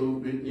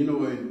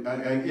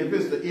if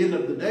it's the end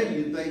of the day,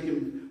 you thank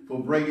Him for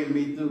bringing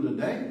me through the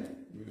day.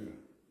 Yeah.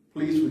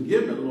 Please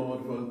forgive me,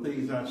 Lord, for the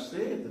things I've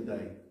said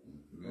today.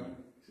 Yeah.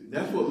 See,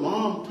 that's what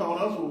Mom taught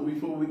us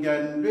before we got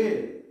in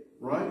bed,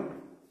 right?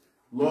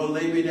 Lord,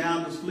 lay me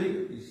down to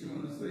sleep. You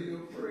sure to say your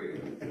prayer.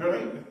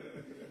 Right?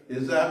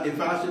 If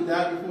I should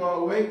die before I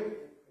wake,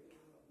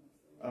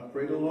 I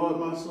pray the Lord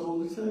my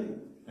soul is saved.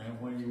 And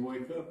when you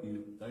wake up,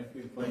 you thank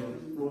Him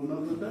for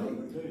another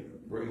day.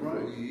 Pray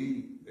Right. before you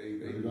eat.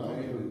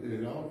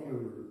 It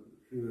also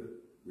should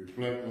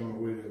reflect on the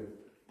way that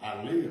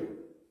I live.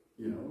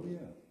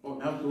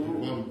 Oh,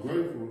 absolutely. If I'm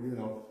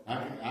grateful, I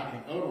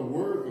can utter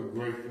words of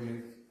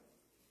gratefulness,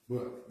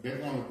 but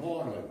that's only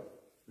part of it.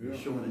 You're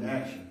showing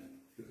action.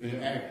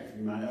 In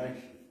action. My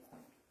action.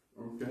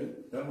 Okay.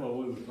 That's what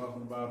we were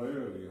talking about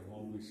earlier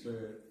when we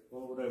said,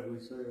 what was that we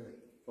said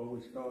before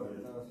we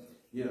started?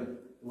 Yeah.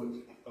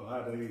 Of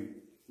how they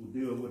will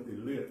deal with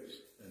their lips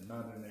and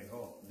not in their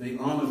heart. They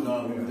honor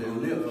God with their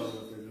lips,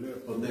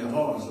 but their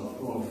hearts are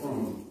far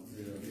from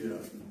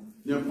Him.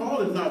 Yeah. Now,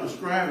 Paul is not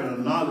describing a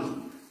knowledge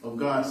of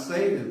God's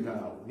saving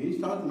power. He's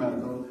talking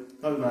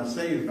about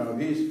saving power.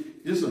 He's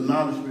just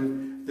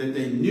acknowledgement that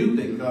they knew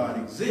that God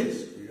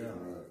exists. Yeah,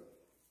 right.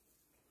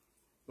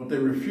 But they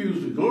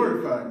refused to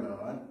glorify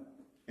God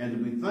and to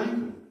be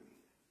thankful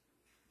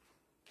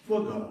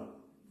for God,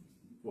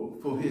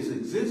 for his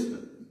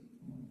existence.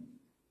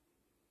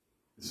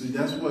 See,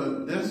 that's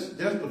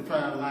the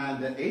fine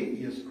line that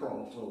atheists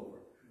cross over.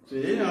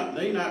 See, they're not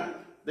going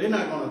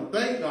to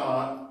thank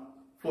God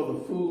for the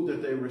food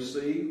that they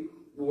receive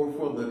or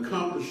for the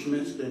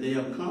accomplishments that they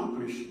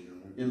accomplished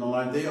in the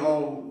life. They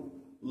all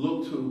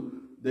look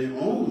to their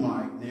own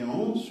might, their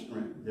own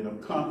strength that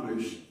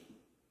accomplish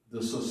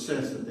the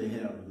success that they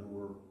have in the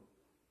world.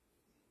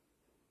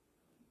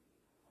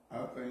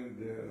 I think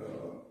that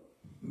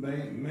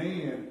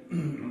man,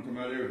 I'm talking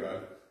about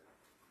everybody,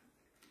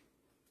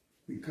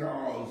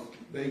 because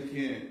they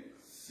can't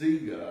see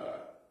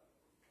God,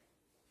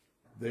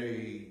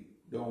 they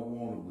don't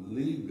want to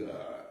believe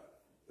God,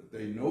 but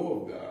they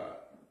know of God,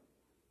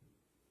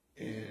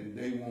 and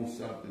they want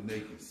something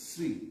they can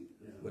see,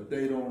 but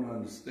they don't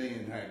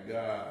understand how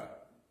God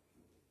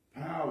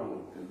power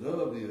and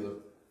love is,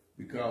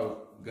 because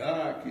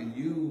God can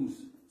use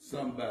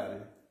somebody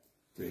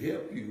to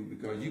help you,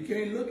 because you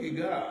can't look at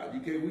God.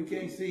 We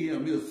can't see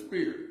him. He's a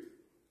spirit.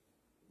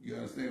 You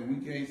understand?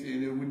 We can't see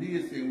him. If we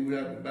did see him, we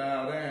would have to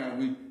bow down.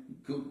 We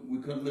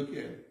couldn't look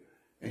at him.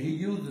 And he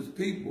uses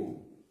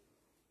people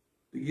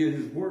to get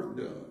his work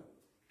done.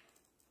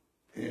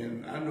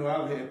 And I know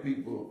I've had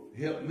people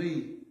help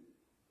me,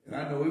 and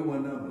I know it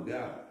wasn't nothing but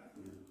God.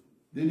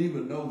 Didn't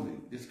even know me.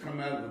 Just come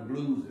out of the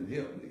blues and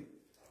help me.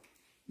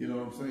 You know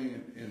what I'm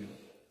saying? And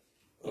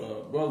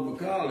Brother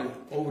Macaulay,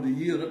 over the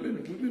years,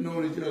 we've been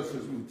knowing each other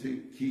since we were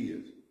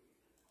kids.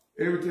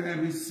 Every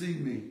time he see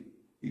me,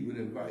 he would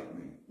invite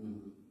me.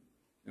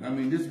 And I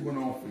mean, this went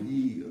on for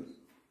years.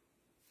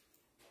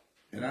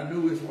 And I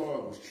knew his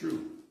heart was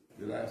true,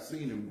 that I've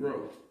seen him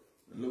grow.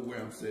 And look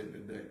where I'm sitting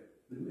today.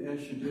 Let me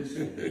ask you this.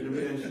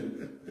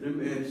 Let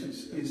me ask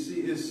you. You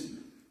see,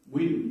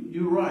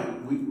 you're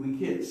right. We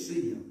can't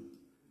see him.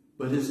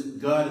 But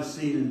God is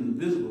seen in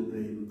the visible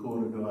things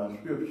according to our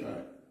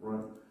scripture.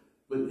 Right?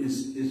 But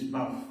it's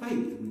by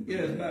faith. Yeah,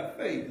 it's by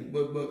faith.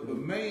 But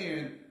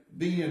man,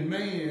 being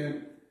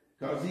man,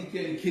 because he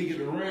can't kick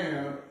it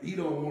around, he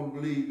don't want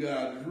to believe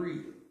God is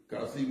real.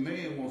 Because see,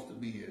 man wants to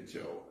be in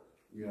charge.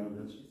 Yeah,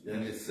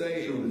 and it's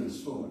sad.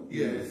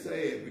 Yeah, it's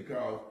sad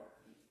because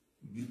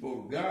you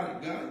supposed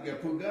God, you got to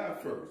put God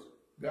first.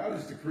 God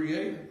is the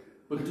creator.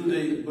 But I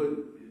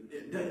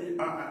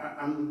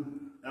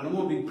don't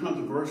want to be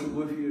controversial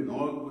with you and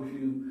argue with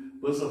you,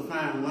 but it's a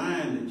fine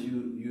line that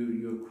you're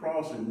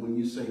crossing when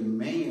you say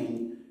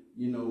man.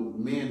 You know,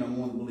 man don't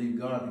want to believe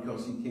God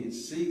because he can't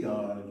see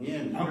God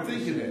again. I'm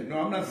thinking that.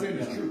 No, I'm not saying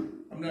it's true.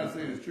 I'm not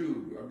saying it's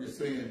true. I'm just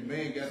saying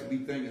man got to be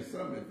thinking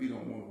something if he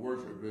don't want to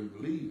worship and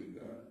believe in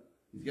God.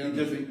 He's got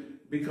to be,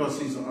 because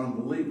he's an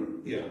unbeliever.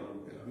 Yeah.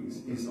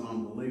 He's an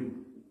unbeliever.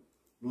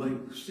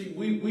 Like, see,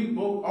 we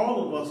both,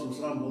 all of us was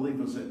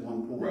unbelievers at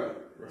one point.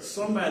 Right.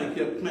 Somebody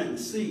kept planting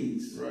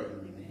seeds. Right.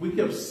 We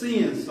kept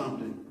seeing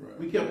something. Right.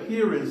 We kept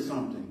hearing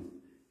something.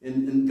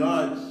 And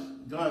God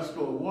started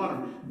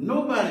watering.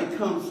 Nobody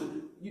comes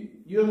to,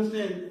 you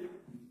understand?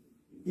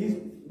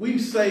 We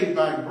saved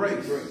by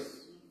grace.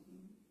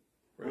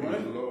 Praise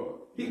right? the Lord.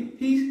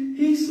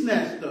 He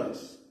snatched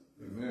us.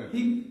 Amen.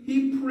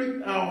 He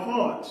pricked our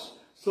hearts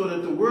so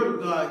that the word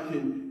of God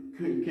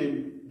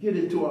can get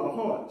into our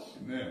hearts.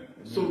 Amen.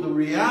 So the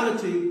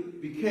reality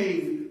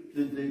became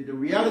the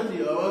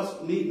reality of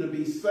us needing to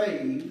be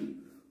saved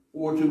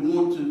or to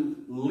want to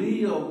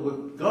live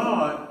with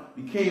God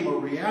became a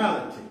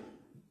reality.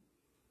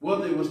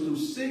 Whether it was through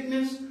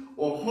sickness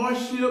or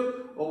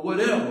hardship or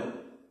whatever,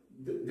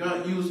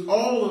 God used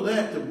all of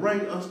that to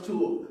bring us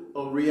to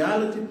a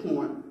reality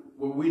point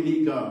where we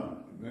need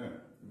God. Amen.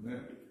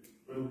 Amen.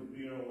 But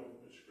you know,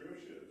 the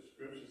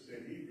scripture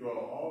said he draw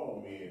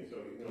all men. So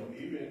you know,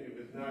 even if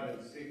it's not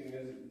in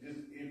sickness,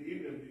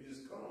 even if you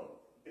just come,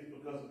 it's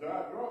because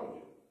God drawed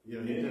you.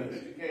 Yeah, he does.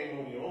 Because you came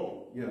on your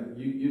own. Yeah,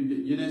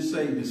 you didn't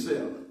save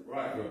yourself.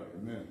 Right.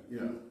 Amen.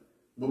 Yeah.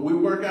 But we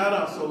work out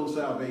our soul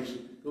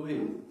salvation. Go ahead.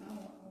 I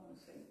want to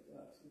say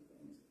two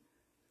things.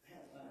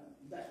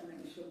 Back when they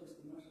were showing this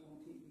commercial on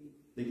TV.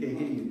 They can't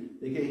hear you.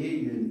 They can't hear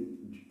you.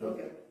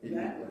 Okay.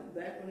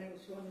 Back when they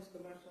were showing this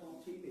commercial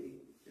on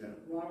TV,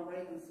 Ronald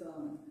Reagan's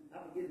son, I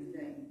forget his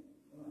name.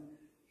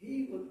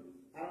 He would,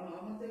 I don't know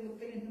how much they were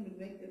paying him to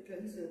make that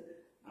trade. He said,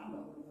 I'm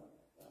a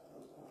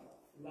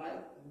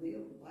life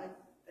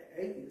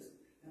atheist,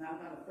 and I'm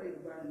not afraid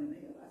of burning in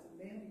hell. I said,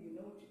 man, do you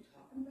know what you're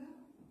talking about?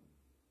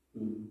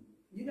 Mm-hmm.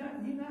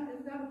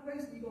 It's not a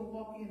place you're going to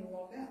walk in and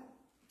walk out.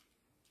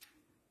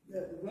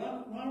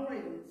 Ronald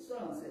Reagan's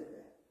son said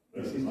that.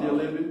 Is he still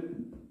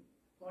living?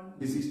 Pardon?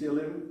 Is he still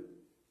living?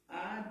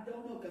 I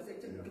don't know, because they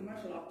took the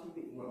commercial off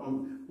TV.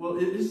 Well,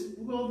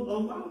 a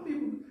lot of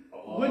people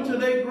went to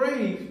their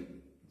grave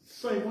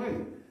same way.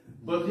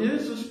 But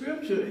here's the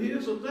scripture.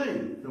 Here's the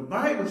thing. The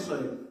Bible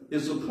says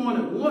it's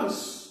appointed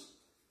once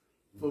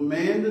for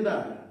man to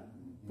die,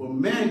 for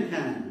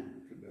mankind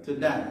to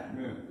die.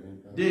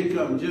 Then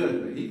come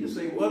judgment. He can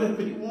say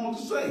whatever he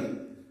wants to say.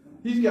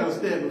 He's got to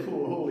stand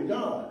before a holy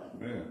God.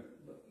 Amen.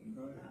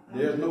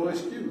 There's no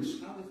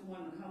excuse. I was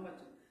wondering how much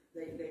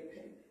they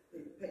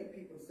pay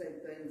people to say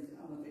things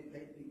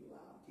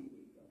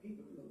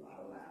lot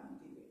of lie on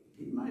TV.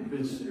 He might have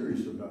been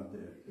serious about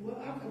that. Well,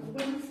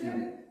 when he said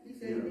it, he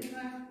said,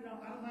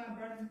 I don't mind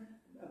burning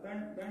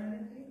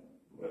in hell.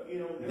 Well, you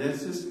know,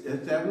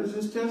 That was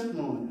his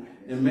testimony.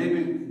 And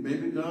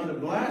maybe God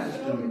obliged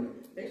him.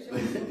 They showed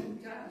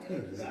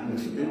him some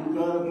Maybe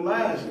God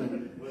obliged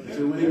him. So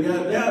when he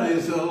got down there,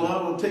 he said, oh,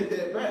 I'm going to take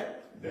that back.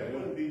 that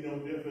wouldn't be no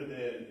different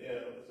than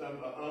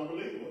some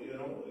unbelievable, you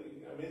know.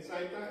 I mean,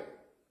 same thing.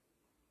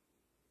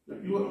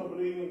 If you don't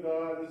believe in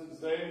God, it's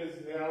the same as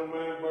I don't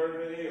mind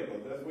burning in hell,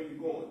 because that's where you're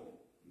going.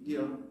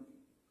 Yeah.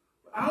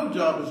 Our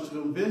job is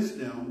to convince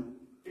them.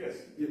 Yes.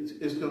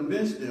 It's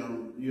convince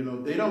them,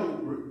 they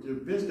don't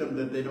convince them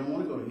that they don't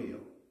want to go to hell.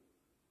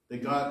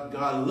 That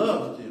God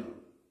loves them.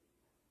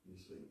 You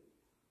see.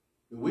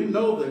 We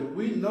know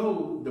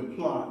the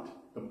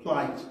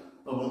plight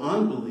of an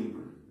unbeliever.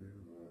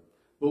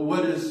 But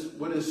what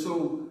is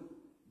so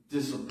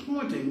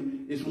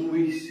disappointing is when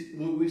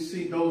we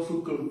see those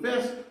who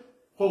confess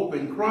hope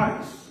in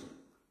Christ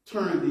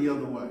turn the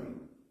other way.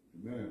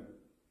 Amen.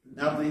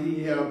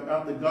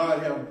 After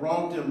God have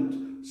brought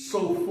them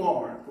so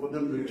far for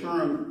them to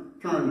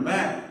turn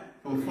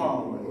back from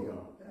following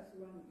God. That's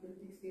why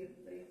he said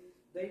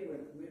they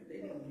didn't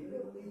really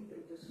believe,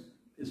 they just.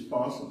 It's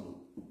possible.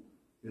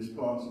 It's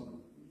possible.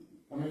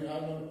 I mean, I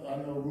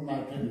know we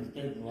might take a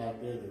statement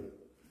like that as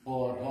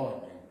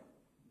hard-hearted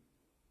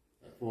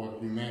as far as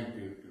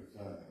humanity is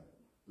concerned.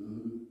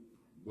 Mm-hmm.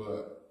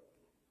 But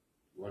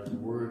what the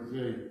word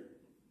says,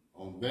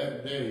 on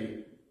that day,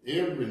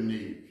 every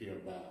knee shall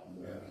bow.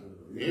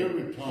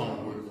 Every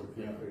tongue will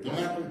confess. Don't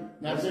have to,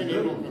 not saying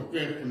they're going to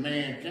confess to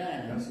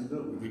mankind. That's a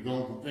good one. They're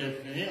going to confess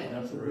to him.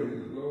 That's a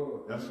good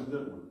one. That's a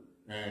good one.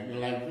 And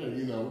like I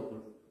said,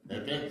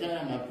 at that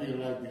time, I feel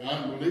like the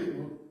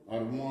unbelievers are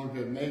the ones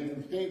that made the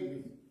mistake.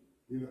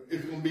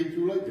 It's going to be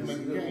too late to make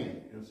a change.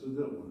 That's a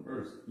good one.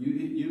 First,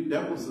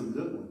 that was a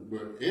good one.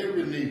 But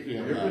every knee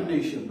shall bow. Every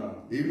knee shall bow.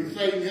 Even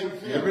Satan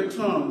himself. Every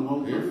tongue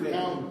won't Every confess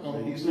tongue that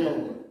will he's confess.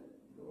 Lord.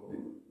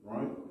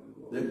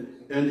 Right?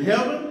 In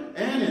heaven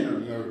and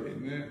in earth.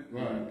 Amen.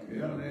 Right.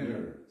 Heaven and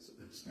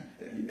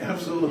earth.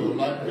 Absolutely. So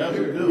like That's a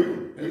good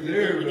one. There's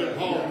areas that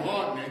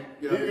hard-hearted,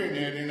 Yeah. hearing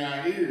that in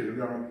our ears.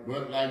 Right.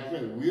 But like I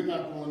said, we're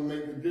not going to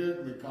make a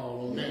judgment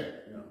call on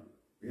that.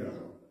 Yeah.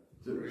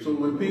 So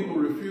when people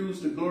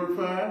refuse to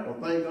glorify or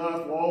thank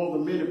God for all the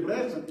many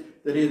blessings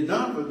that He has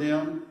done for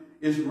them,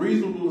 it's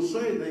reasonable to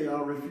say they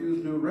are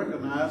refusing to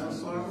recognize the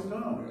sovereign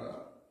God.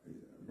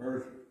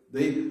 Mercy.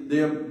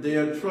 They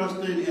are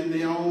trusting in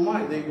their own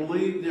might. They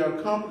believe their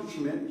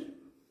accomplishment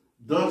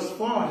thus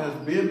far has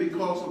been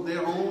because of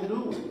their own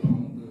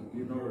doing.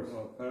 You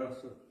know,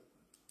 Pastor,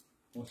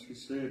 when she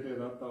said that,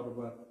 I thought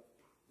about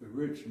the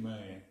rich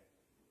man.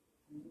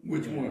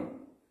 Which one?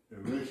 The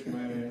rich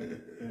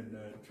man and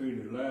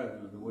treated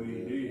Lazarus the way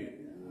he did.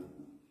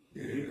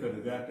 Yeah. He could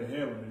have got to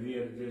heaven if he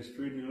had just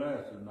treated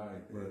Lazarus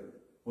nice. But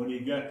when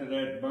he got to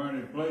that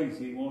burning place,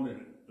 he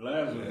wanted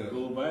Lazarus to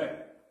go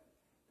back.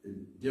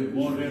 He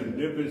wanted him to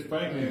dip his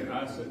finger in.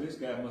 I said, this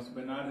guy must have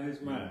been out of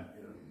his mind.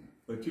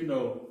 But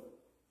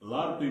a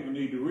lot of people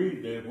need to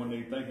read that when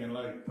they're thinking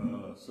like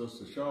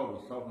Sister Shaw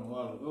was talking a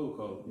while ago,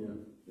 because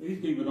these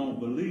people don't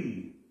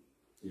believe.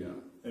 Yeah.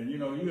 And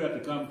you have to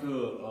come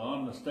to an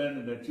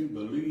understanding that you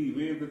believe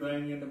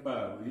everything in the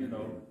Bible.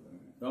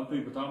 Some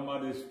people talking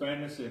about this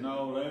fantasy and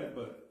all that,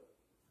 but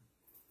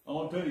I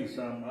want to tell you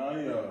something.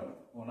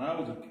 When I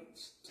was a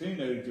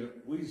teenager,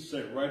 we used to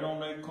sit right on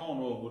that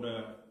corner over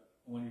there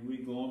when we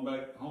going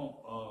back home.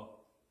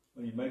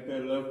 When you make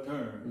that left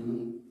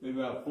turn, maybe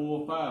about 4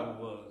 or 5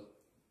 of us,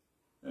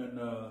 and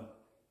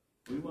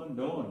we wasn't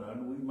doing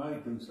nothing. We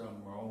might do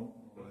something wrong,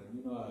 but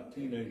how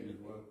teenagers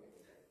were.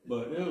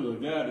 But there was a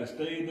guy that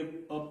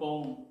stayed up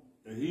on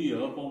the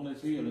hill, up on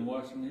this hill in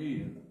Washington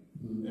Hill.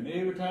 And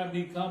every time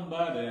he come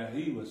by there,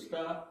 he would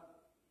stop,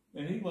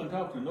 and he wouldn't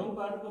talk to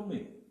nobody but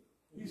me.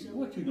 He said,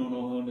 what you don't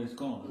know on this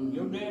corner?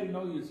 Your daddy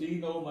know you. See, he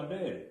know my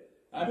daddy.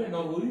 I didn't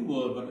know who he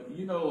was, but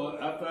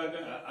after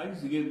I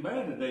used to get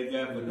mad at that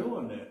guy for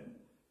doing that.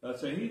 I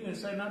said, he didn't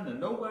say nothing to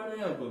nobody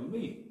else but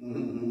me.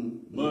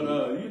 But,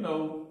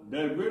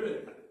 that really,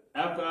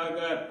 after I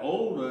got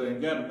older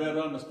and got a better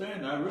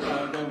understanding, I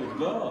realized that was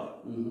God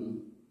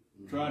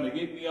trying to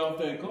get me off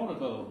that corner,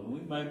 because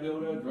we might be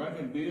over there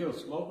drinking beer,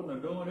 smoking, or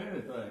doing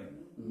anything.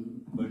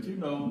 But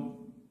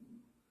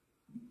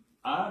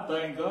I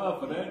thank God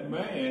for that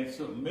man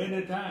so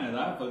many times.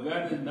 I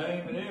forgot his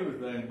name and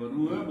everything, but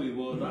whoever he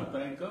was, I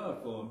thank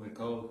God for him,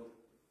 because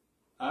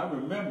I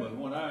remember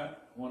when I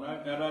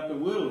got out the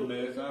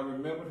wilderness, I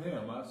remembered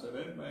him. I said,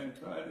 that man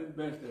tried his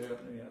best to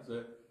help me. I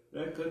said,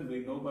 that couldn't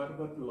be nobody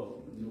but the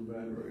Lord.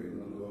 Nobody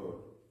but the Lord.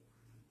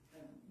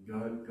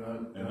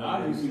 God. And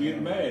I used to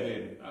get mad at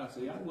him. I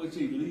said, I wish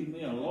he'd leave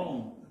me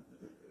alone.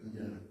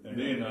 And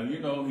then,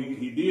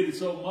 he did it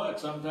so much,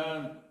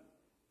 sometimes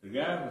the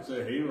guy would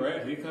say, hey,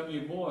 Rat, here come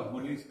your boy,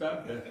 when he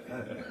stopped there.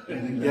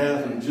 And the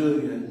guys were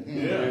judging.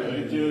 Yeah,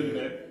 they judged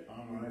that.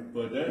 All right.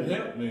 But that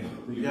helped me.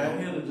 The guy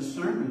had a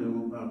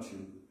discernment about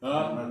you.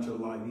 About your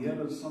life. He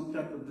had some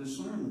type of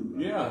discernment.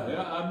 Yeah,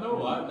 I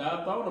know.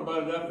 I thought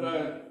about it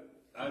after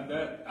I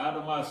got out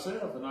of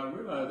myself, and I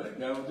realized that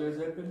guy was just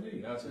helping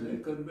me. I said,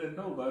 it couldn't have been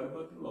nobody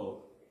but the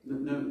Lord.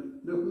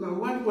 No,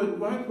 watch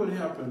what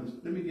happens.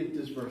 Let me get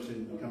this verse in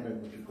and come back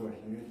with your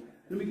question.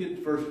 Let me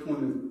get verse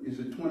 20. Is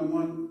it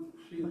 21?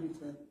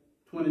 22.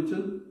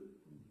 22?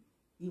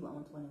 You were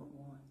on 21.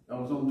 I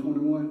was on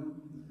 21.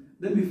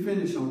 Let me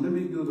finish on. Let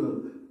me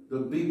do the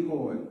B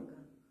part.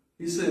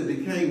 He said,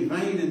 became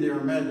vain in their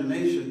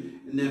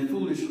imagination, and their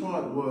foolish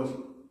heart was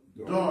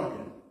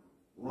darkened.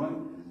 Right?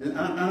 And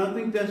I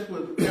think that's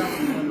what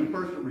happens when the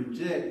person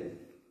rejects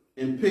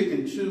and pick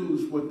and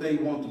choose what they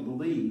want to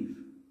believe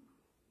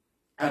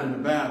out of the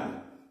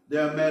Bible.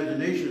 Their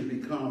imagination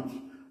becomes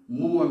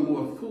more and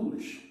more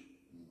foolish.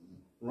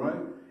 Right?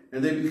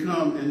 And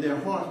their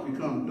hearts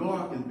become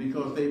darkened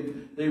because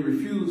they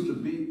refuse to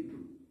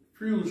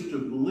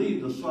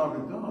believe the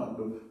sovereign God,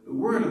 the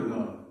Word of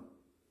God.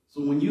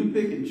 So when you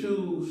pick and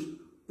choose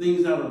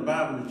things out of the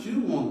Bible that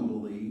you want to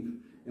believe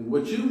and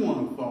what you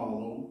want to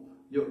follow,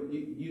 your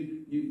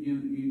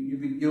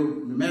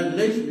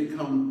imagination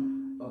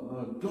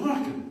become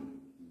darkened.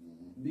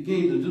 You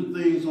begin to do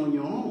things on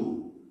your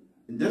own.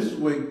 And this is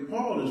the way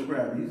Paul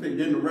described it. He said,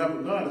 then the wrath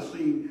of God is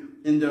seen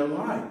in their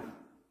life.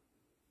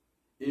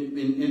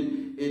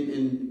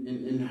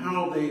 In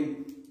how they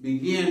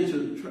begin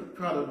to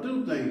try to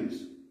do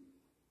things.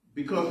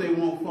 Because they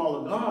won't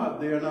follow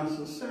God, they are not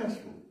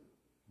successful.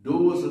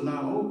 Doors are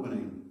not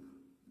opening.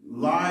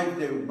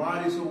 Their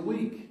bodies are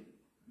weak.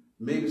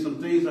 Maybe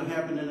some things are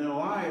happening in their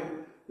life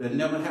that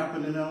never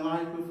happened in their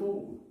life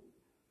before.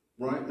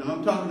 Right? And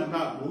I'm talking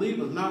about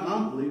believers, not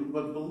unbelievers,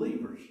 but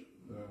believers.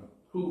 Yeah.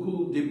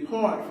 Who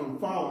depart from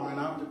following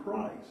after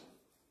Christ.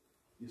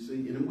 You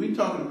see, and we're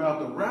talking about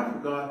the wrath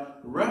of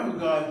God. The wrath of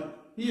God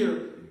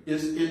here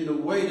is in the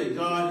way that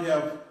God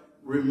have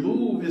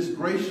removed his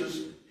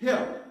gracious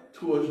help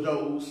towards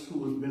those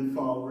who has been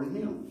following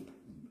him.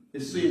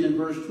 It's seen in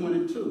verse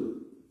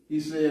 22. He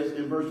says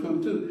in verse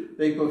 22,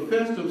 they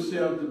professed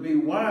themselves to be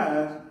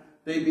wise,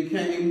 they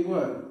became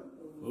what?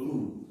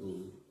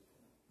 Fools.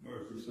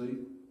 You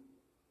see?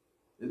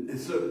 And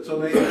so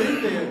they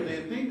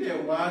think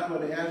they're wise,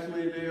 but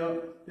actually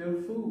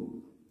they're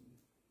fools.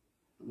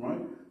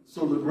 Right?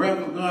 So the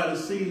wrath of God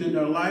is seen in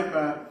their life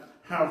by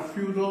how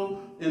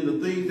futile in the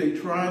things they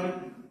try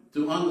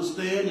to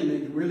understand and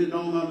they really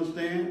don't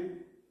understand.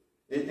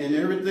 And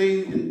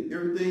everything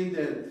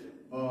that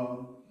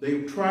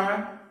they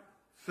try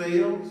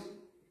fails.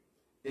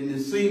 And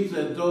it seems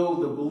as though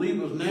the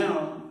believers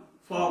now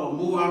follow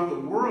more after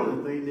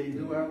worldly things they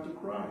do after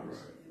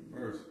Christ.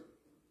 Right.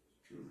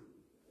 True.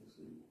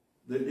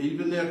 That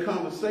even their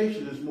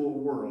conversation is more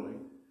worldly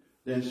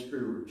than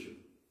spiritual.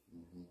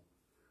 Mm-hmm.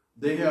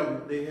 They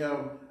have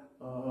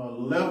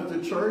left the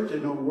church. They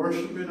don't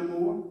worship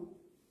anymore.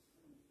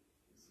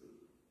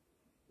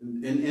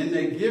 And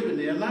they're giving.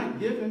 They're not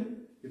giving.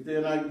 If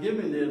they're not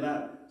giving, they're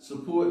not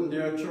supporting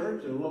their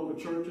church, their local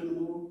church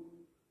anymore.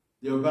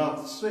 They're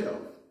about self,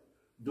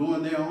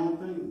 doing their own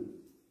thing.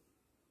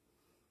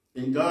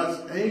 And God's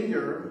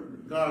anger,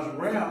 God's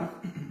wrath,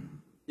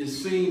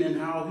 is seen in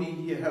how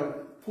he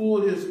have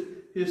pulled his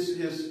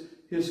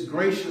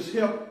gracious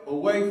help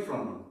away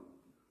from them.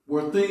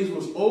 Where things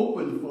was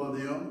open for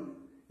them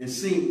and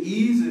seemed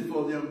easy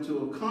for them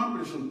to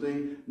accomplish some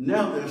things,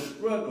 now they're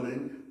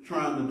struggling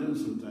trying to do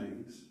some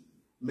things.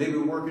 Maybe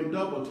working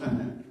double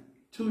time,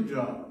 2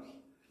 jobs,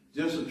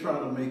 just to try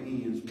to make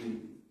ends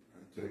meet.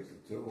 It takes a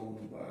toll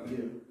on the body.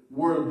 Yeah.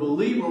 Where a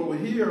believer over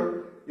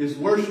here is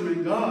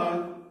worshiping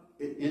God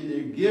in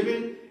their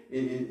giving,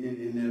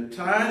 in their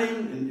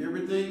tithing and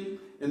everything,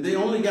 and they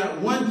only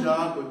got one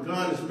job, but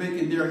God is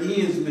making their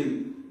ends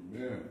meet.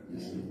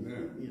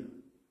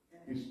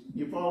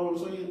 You follow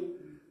what I'm saying?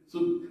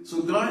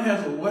 So God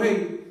has a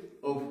way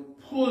of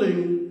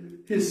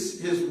pulling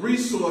his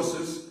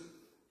resources,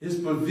 his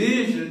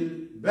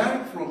provision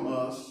back from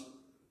us,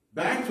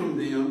 back from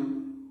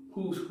them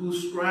who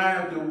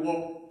strive to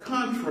walk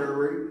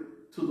contrary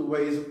to the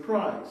ways of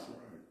Christ.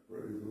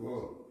 Right. Praise the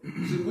Lord.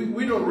 See,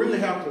 we don't really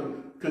have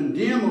to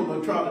condemn them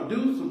or try to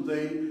do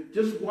something.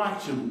 Just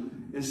watch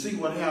them and see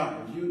what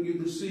happens. You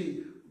can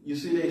see,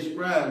 they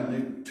striving,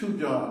 they 2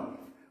 jobs,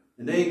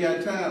 and they ain't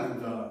got time for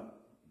God.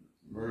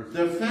 Mercy.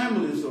 Their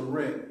families are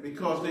wrecked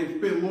because they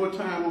spend more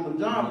time on the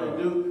job than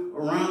they do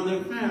around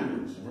their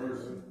families.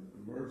 Mercy.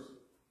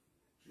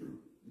 True.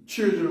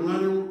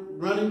 Children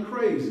running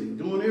crazy,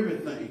 doing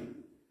everything.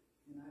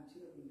 And our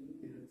children need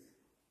this.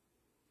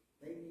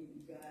 They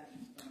need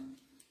guidance from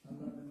a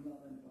loving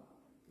mother and father.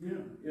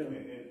 Yeah.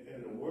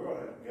 And the world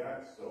has got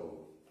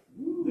so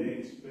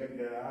they expect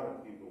that out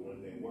of people when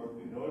they work.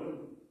 They know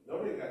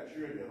they got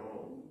children at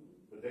home,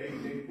 but they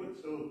put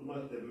so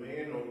much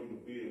demand on you to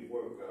be at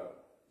work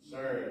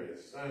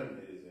Saturdays,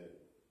 Sundays,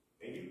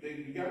 and you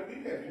think you got to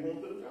be there. You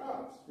want the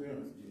jobs. Yeah.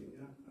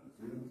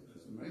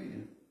 That's a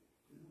man.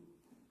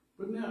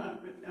 But now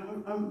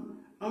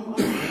I'm a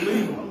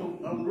believer.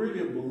 I'm really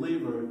a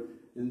believer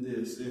in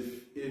this.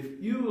 If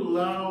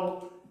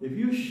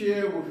you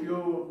share with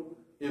your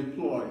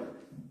employer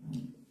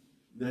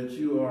that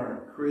you are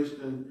a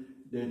Christian,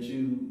 that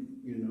you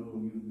you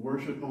know, you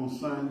worship on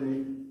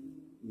Sunday,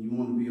 you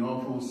want to be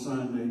off on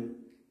Sunday.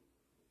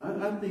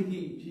 I think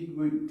he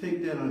would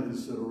take that under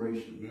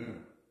consideration. Yeah,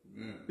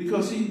 yeah.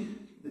 Because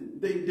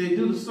they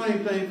do the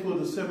same thing for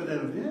the Seventh-day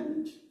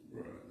Adventist.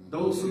 Right.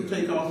 Those who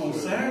take off on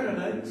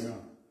Saturdays. Yeah.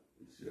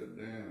 Shut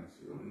down,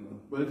 sure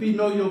enough. But if he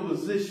know your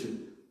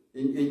position,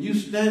 and you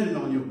standing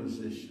on your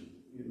position,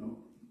 you know,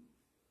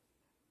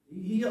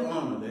 he'll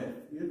honor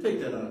that. He'll take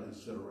that under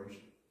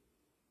consideration.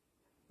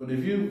 But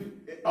if you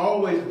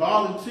always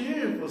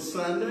volunteering for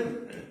Sunday,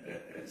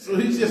 so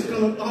he's just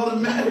going to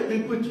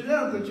automatically put you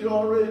down, but you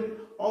already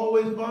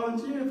always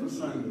volunteering for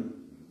Sunday.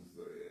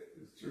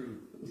 It's true.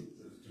 It's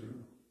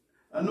true.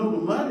 I know the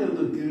money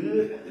look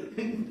good.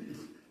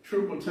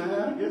 Triple time,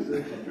 I guess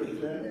that's triple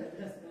time.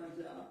 That's my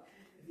job.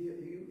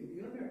 If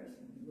you're a nurse,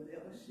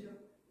 whatever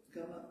shift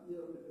come up,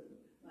 you'll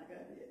like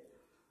I did.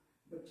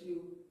 But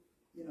you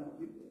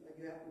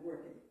have to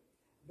work it.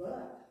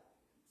 But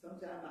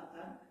sometimes I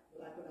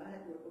like when I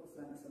had to work on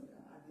Sunday,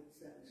 sometimes I get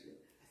second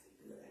shift. I said,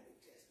 good, I get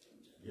just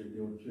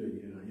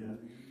Yeah,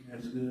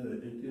 that's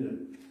good. It's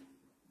good.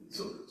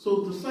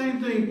 So the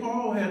same thing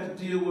Paul had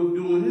to deal with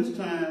during his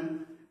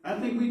time. I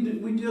think we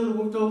dealing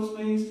with those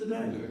things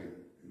today.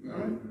 Yeah.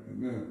 Right?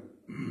 Amen.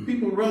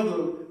 People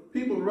rather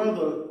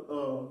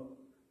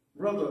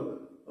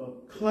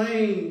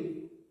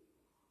claim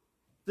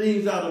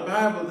things out of the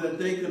Bible that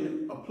they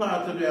can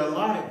apply to their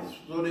lives,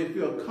 so they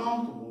feel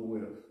comfortable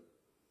with,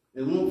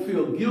 and won't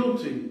feel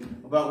guilty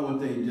about what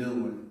they're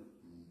doing,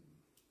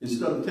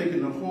 instead of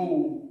taking the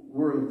whole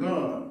Word of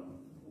God,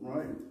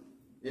 right?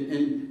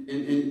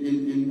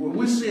 And what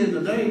we're seeing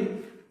today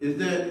is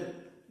that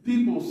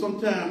people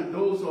sometimes,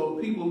 those are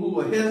people who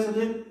are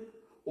hesitant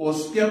or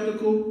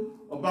skeptical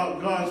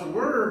about God's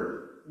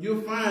Word.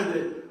 You'll find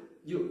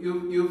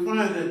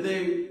that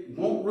they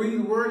won't read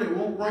the Word, they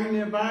won't bring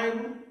their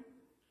Bible,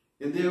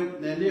 and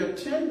their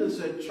attendance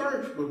at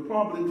church will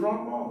probably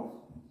drop off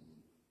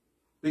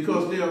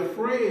because they're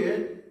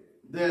afraid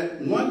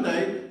that one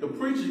day the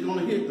preacher's going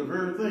to hit the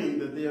very thing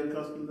that they're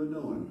accustomed to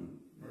doing.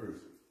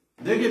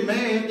 They'll get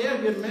mad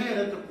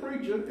at the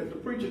preacher if the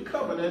preacher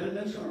covered that in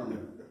their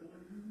sermon.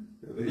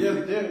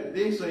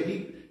 They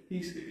say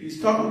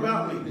he's talking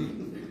about me.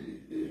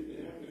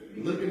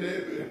 Looking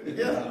at me.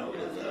 Yeah.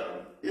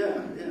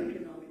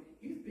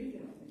 He's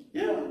speaking on me.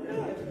 Yeah.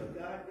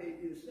 God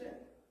gave you to say.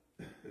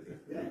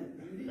 You're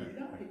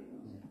not picking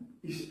on him.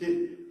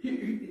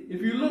 If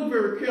you look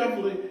very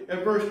carefully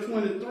at verse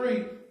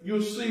 23,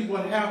 you'll see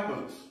what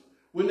happens.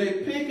 When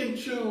they pick and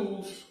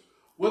choose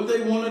what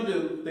they want to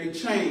do, they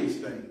change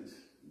things.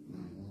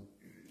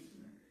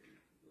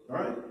 All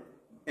right?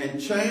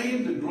 And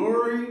change the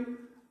glory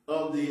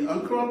of the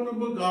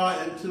uncorruptible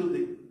God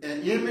into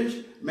an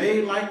image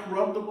made like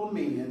corruptible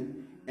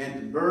men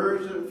and the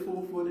birds and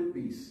four-footed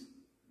beasts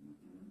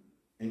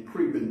and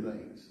creeping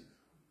things.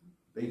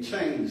 They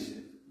changed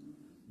it.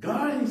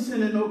 God ain't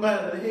sending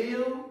nobody to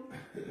hell.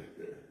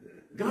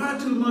 God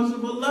too much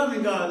of a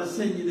loving God to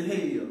send you to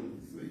hell.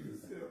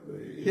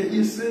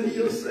 You send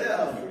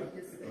yourself.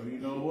 Well, you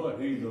know what?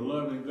 He's a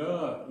loving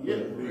God.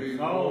 Yeah.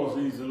 Because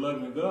he's a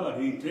loving God,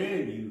 he tell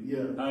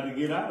you how to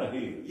get out of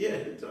here.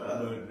 Yeah.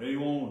 But they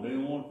won't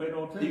pay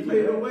no attention. He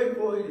made a way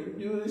for you.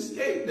 You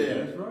escape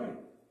there. That's right.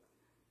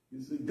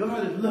 You see,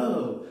 God is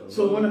love.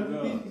 So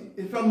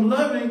if I'm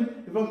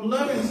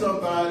loving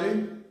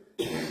somebody,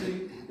 you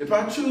see, if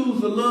I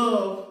choose to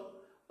love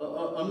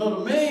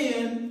another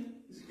man,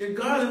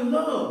 God is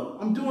love.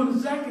 I'm doing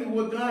exactly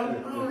what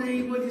God. Oh, that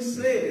ain't what He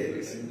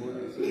says.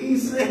 He ain't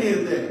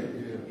saying that.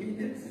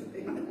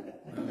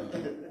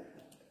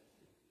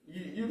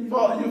 You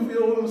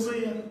feel what I'm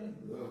saying?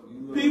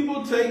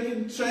 People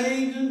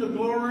changing the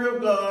glory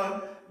of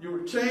God.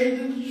 You're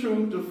changing the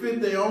truth to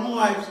fit their own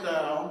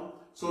lifestyle,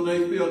 so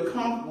they feel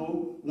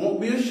comfortable,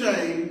 won't be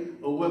ashamed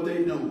of what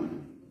they're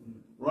doing.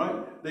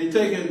 Right? They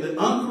taking the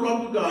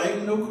uncorrupted God,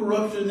 ain't no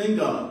corruption in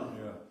God.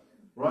 Yeah.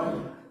 Right?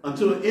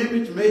 Unto an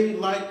image made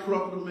like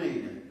corrupted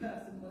man.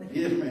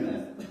 Yes,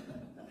 ma'am.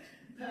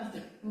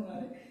 Pastor,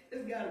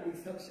 it's got to be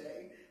some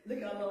shame.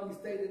 Look how long you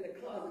stayed in the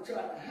closet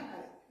trying to hide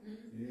it.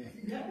 Yeah.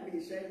 You have to be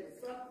ashamed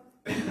of something.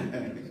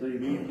 See,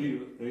 these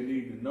people, they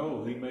need to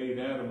know he made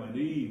Adam and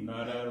Eve,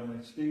 not Adam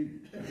and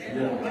Steve.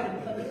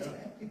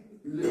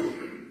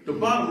 The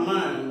bottom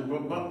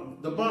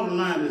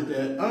line is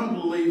that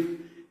unbelief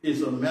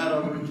is a matter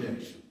of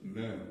rejection.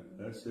 Yeah.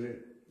 That's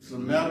it. It's a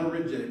matter of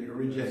rejection.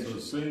 It's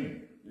a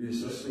sin.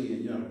 It's a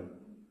sin, yeah.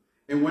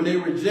 And when they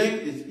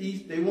reject,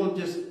 they want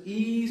to just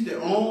ease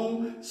their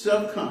own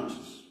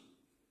self-conscious.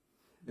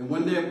 And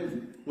when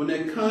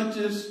they're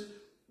conscious,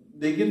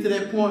 they get to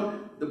that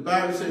point, the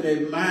Bible said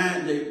their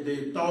mind,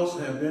 their thoughts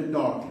have been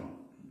darkened.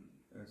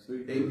 That's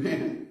it.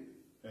 Amen.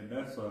 And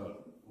that's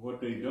what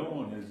they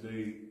doing is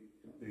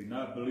they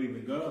not believe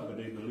in God, but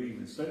they believe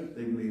in Satan.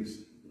 They believe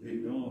They're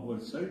doing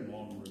what Satan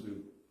wants them to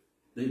do.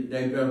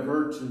 They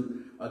revert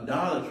to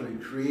idolatry,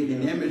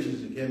 creating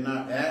images that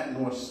cannot act,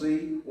 nor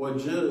see, or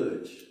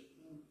judge.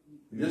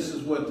 This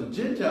is what the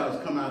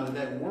Gentiles come out of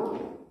that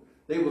world.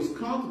 They was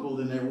comfortable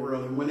in their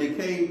world. And when they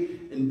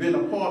came and been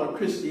a part of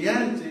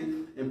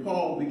Christianity, and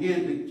Paul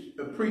began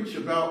to preach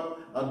about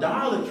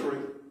idolatry,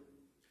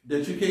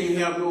 that you can't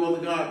have no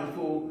other God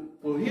before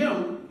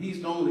him,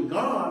 he's the only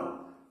God,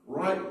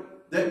 right?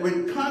 That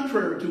went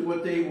contrary to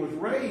what they was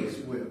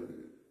raised with.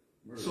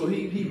 So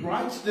he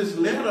writes this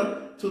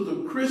letter to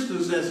the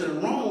Christians that's in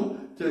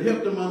Rome to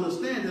help them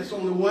understand there's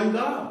only one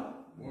God.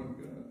 One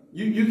God.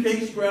 You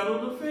can't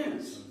straddle the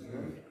fence.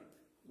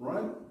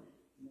 Right?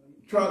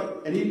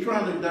 And he's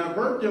trying to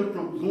divert them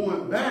from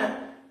going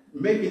back,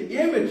 making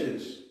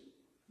images.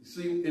 You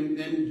see,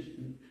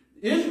 and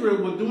Israel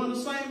was doing the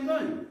same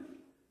thing.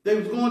 They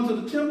was going to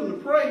the temple to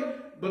pray,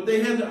 but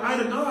they had the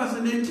idol gods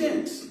in their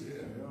tents.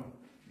 Yeah,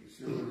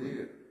 sure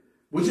did.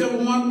 Whichever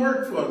one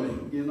worked for me,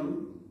 you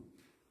know.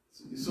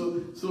 So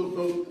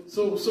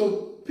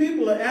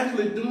people are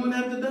actually doing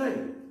that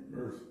today.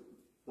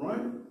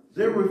 Right?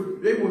 They were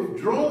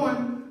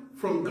withdrawing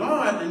from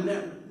God, and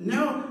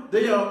now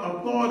they are a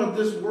part of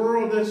this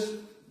world,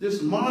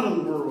 this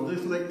modern world,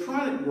 this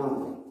electronic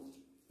world.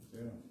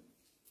 Yeah.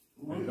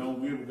 They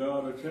don't give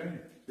God a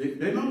chance.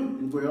 They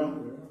don't. Well,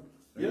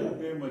 They don't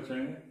give him a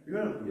chance.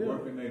 Yeah.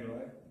 Working their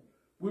life.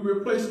 We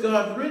replace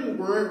God's written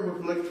word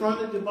with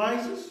electronic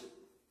devices.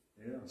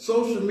 Yeah.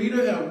 Social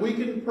media have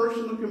weakened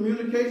personal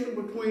communication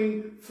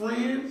between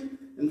friends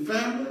and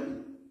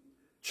family.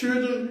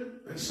 Children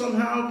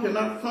somehow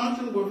cannot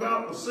function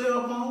without a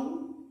cell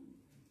phone.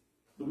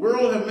 The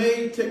world have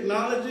made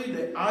technology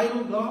the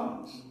idol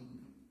gods.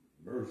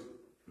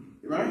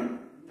 Right?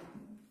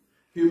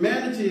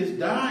 Humanity is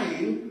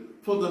dying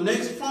for the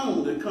next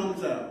phone that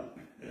comes out.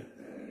 That's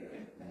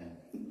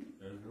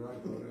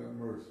right. God have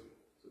mercy.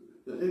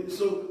 And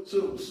so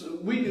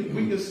we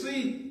can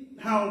see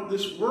how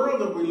this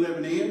world that we're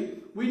living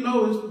in, we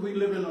know we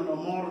live in a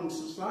modern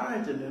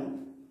society now.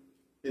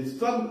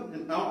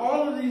 And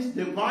all of these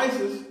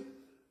devices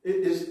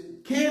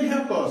can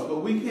help us,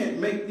 but we can't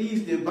make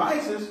these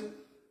devices,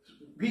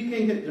 we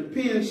can't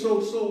depend so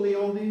solely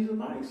on these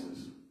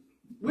devices.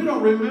 We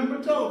don't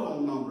remember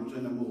telephone numbers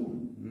anymore.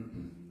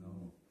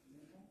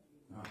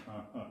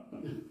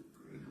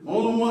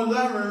 Only ones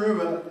I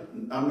remember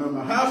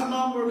my house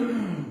number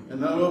and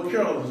that little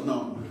Carol's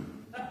number.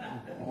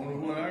 Only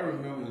one I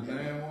remember is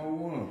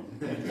 911.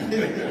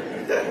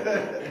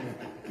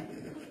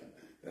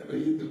 That'll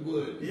hit the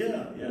wood.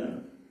 Yeah.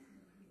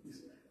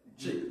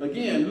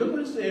 Again, look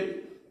what it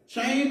said.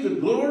 Change the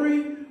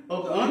glory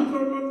of the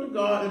uncorrupted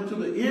God into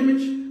the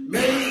image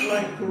made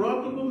like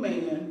corruptible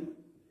man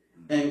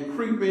and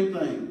creeping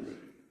things.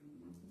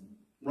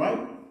 Right?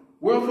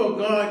 Wherefore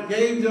God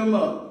gave them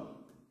up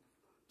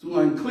to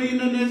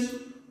uncleanness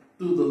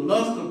through the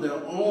lust of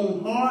their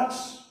own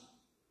hearts,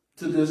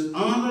 to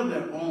dishonor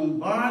their own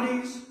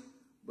bodies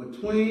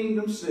between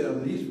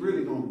themselves. And he's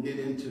really going to get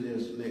into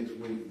this next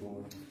week,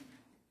 boy.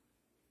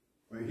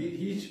 Right?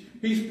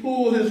 He's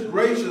pulled his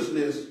gracious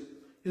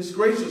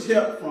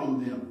help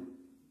from them.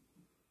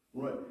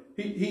 Right?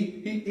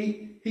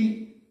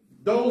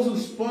 Those who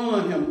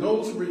spurned him,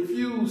 those who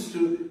refused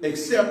to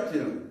accept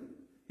him,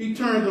 he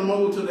turned them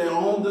over to their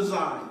own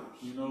desires.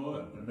 You know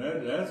what? And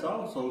that's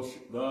also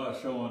God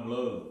showing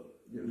love.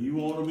 Yeah. You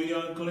want to be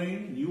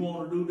unclean? You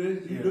want to do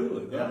this? You do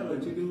it. God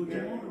let you do what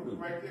you want to do.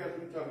 Right there,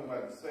 we're talking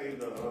about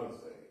saved or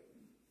unsaved.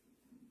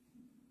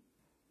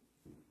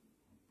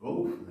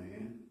 Both,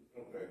 man.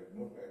 Okay.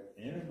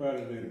 Anybody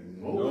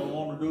that don't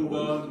want to do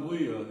God's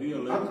will,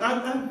 he'll let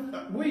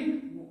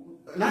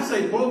and I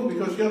say both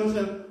because you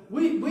understand,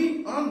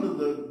 we under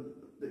the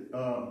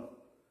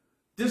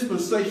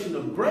dispensation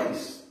of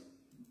grace.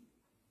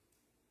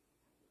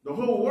 The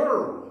whole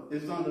world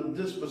is under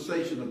the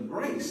dispensation of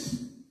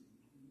grace.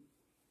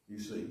 You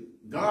see,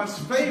 God's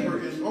favor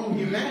is on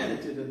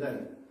humanity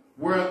today.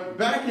 Where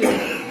back in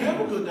the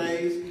biblical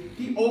days,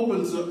 he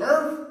opens the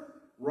earth,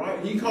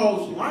 right? He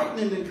caused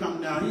lightning to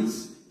come down.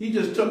 He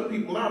just took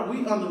people out.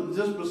 We under the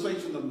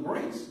dispensation of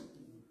grace.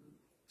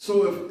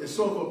 So if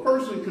a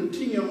person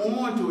continue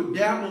on to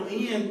dabble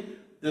in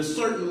the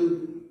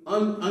certain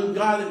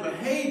ungodly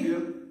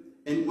behavior,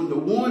 and when the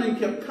warning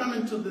kept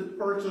coming to the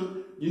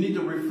person, you need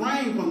to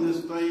refrain from this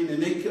thing,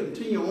 and they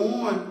continue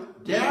on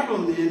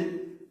dabbling in it,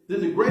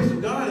 then the grace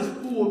of God is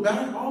pulled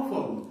back off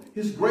of them.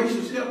 His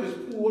gracious help is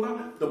pulled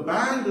out. The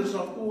binders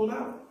are pulled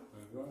out.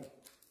 That's right.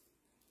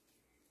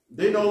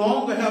 They no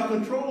longer have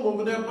control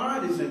over their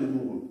bodies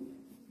anymore.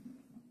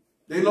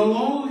 They no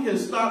longer can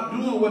stop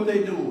doing what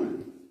they're doing.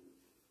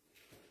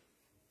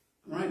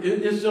 Right?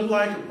 It's just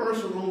like a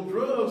person on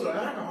drugs or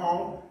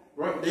alcohol.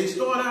 Right? They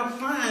start out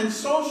fine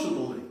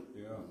socially.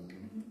 Yeah.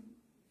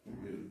 They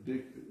get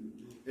addicted.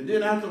 And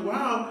then after a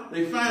while,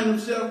 they find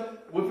themselves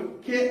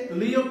can't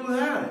live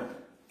without it.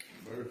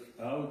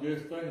 I was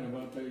just thinking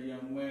about that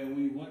young man.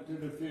 We went to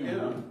the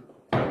funeral.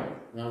 Yeah.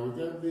 Now, would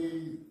that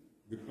be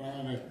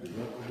defined as the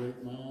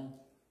reprobate mind?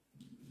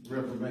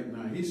 Reprobate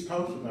mind. He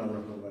talks about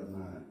reprobate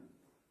mind.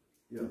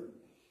 Yeah.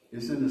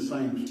 It's in the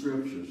same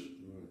scriptures.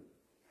 Right.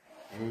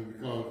 I mean,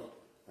 because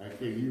I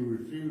think you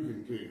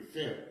refusing to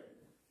accept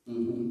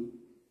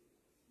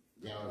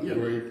God's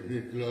grace and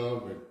his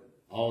love and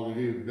all it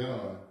is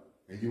done,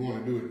 and you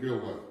want to do it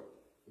your way.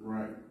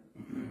 Right.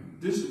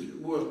 This is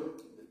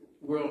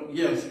well,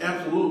 yes,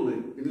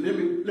 absolutely.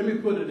 Let me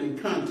put it in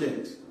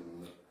context.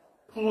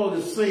 Paul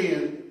is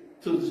saying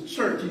to the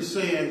church, he's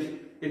saying,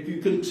 if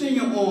you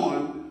continue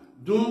on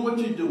doing what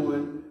you're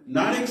doing,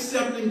 not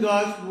accepting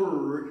God's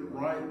word,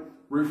 right,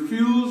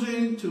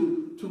 refusing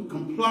to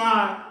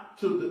comply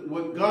to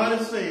what God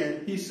is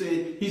saying, he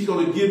said he's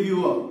going to give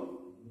you up.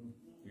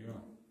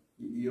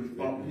 You're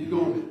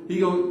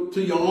going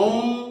to your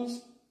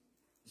own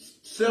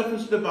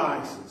selfish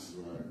devices,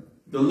 right.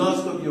 The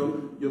lust of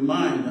your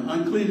mind, the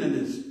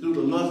uncleanness through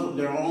the lust of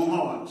their own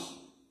hearts.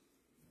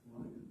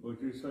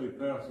 What you say,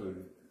 Pastor,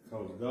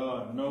 because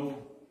God knows,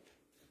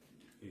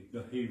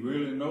 he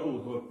really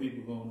knows what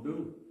people gonna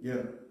do.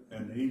 Yeah.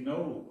 And he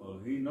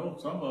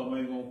knows some of them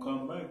ain't gonna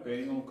come back. They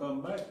ain't gonna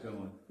come back to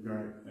him.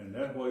 Right. And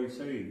that's why he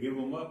say, give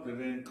them up to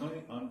the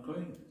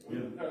unclean. Yeah.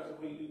 Pastor,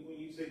 when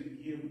you say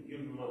give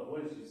them up,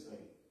 what is he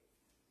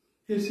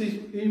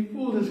saying? He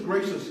pulled his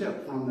gracious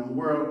help from them,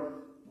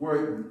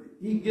 where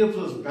he gives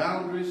us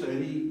boundaries,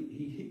 and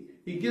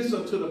he gets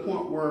us to the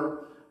point where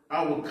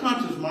our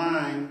conscious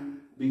mind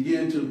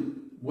begin to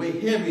weigh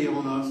heavy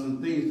on us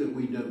and things that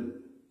we do.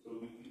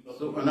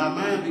 So and our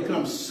mind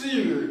becomes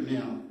seared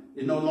now.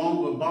 It no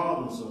longer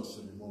bothers us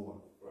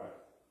anymore. Right.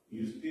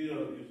 You still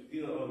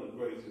on the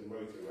grace and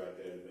mercy right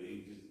there, but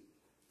he just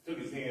took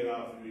his hand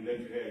off and he let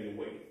you have your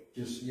way.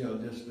 Just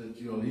that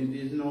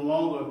he's no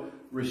longer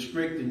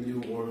restricting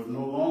you, or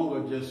no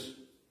longer just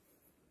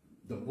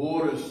the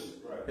borders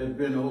have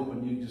been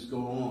open. You just go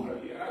on.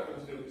 Right. Yeah, I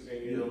was still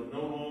saying,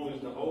 no longer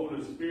is the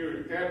Holy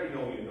Spirit tapping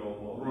on you no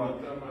more.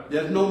 Right.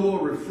 There's no more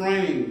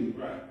refrain.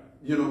 Right.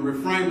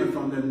 Refraining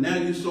from them. Now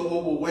you're so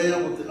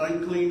overwhelmed with the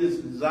uncleanness,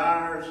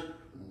 desires.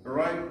 All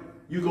right.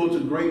 You go to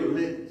great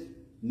lengths.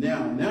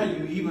 Now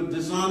you even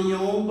dishonor your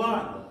own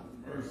body.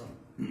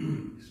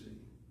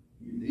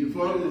 You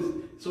follow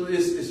this? So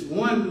it's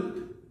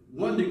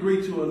one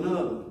degree to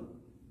another.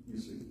 You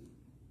see,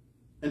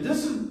 and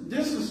this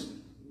is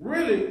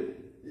really,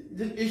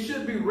 it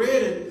should be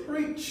read and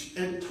preached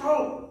and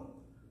taught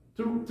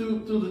through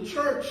the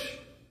church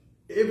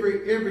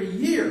every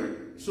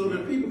year, so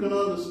that people can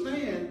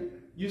understand.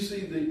 You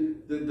see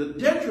the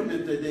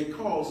detriment that they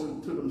cause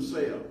to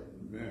themselves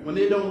when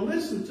they don't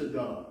listen to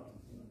God.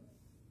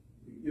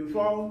 You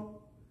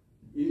follow?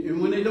 And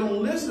when they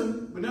don't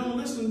listen, they don't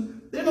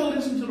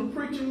listen to the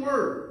preaching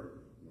word.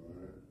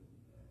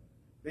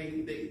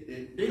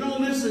 They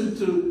don't listen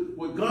to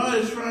what God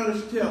is trying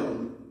to tell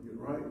them,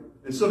 right?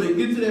 And so they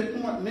get to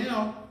that point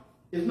now,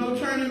 there's no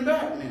turning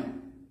back now.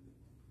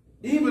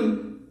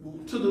 Even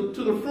to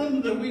the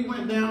friend that we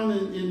went down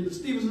in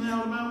Stevenson,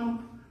 Alabama,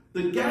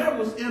 the guy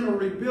was in a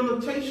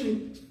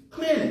rehabilitation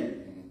clinic.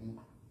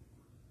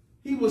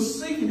 He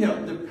was seeking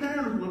help. The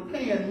parents were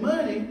paying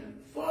money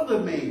for the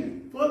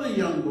man, for the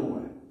young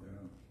boy.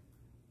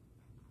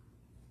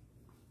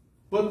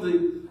 But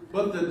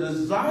the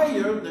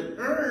desire, the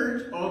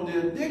urge, or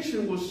the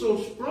addiction was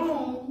so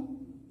strong,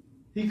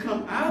 he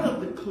come out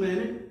of the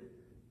clinic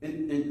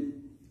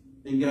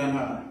and got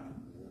high.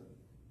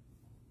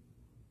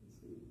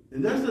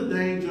 And that's the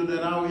danger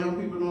that our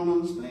young people don't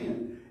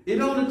understand.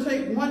 It only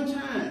takes one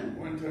time.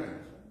 One time.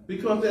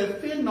 Because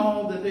that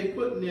fentanyl that they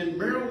putting in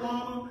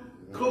marijuana,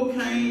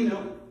 cocaine,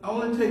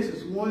 all it takes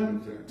is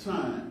one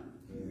time.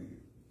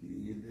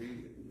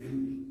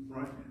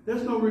 Right?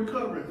 There's no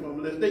recovery from it.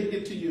 Unless they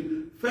get to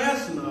you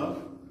fast enough,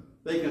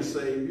 they can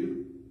save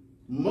you.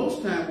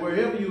 Most time,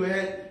 wherever you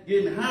at,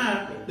 getting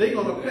high, they're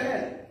going to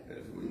pass.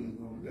 That's when you're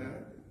going to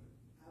die.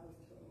 I was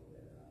told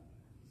that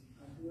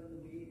I'm doing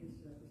the weed and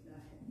stuff. It's not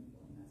happening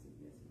for me. I said,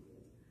 yes, it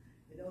is.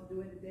 It don't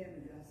do any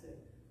damage. I said,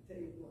 tell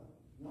you what,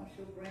 once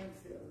your brain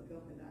cells are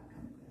gone, they're not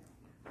coming back.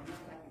 I'm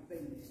not like your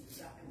baby, it's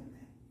not coming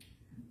back.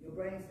 Your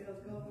brain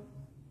cells go,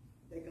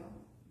 they're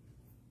gone.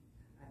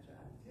 I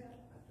try to tell,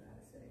 I try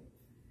to say,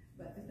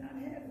 but it's not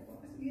happening for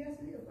me. I said, yes,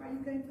 it is. Why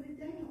you can't put it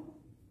down?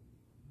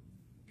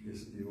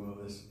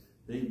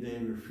 They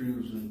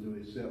refusing to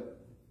accept.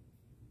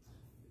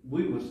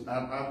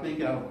 I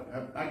think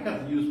I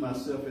got to use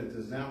myself as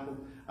an example.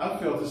 I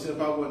felt as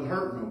if I wasn't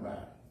hurting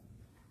nobody.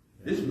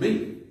 It's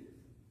me.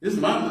 It's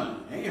my money.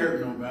 I ain't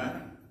hurting nobody.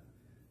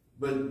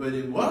 But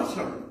it was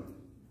hurting.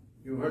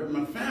 It hurting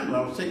my family.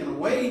 I was taken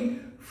away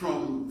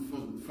from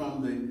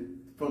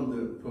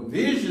the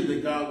provision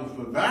that God was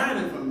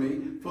providing for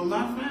me, for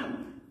my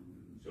family.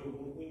 So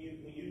when you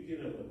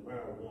get up with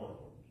marijuana,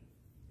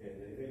 and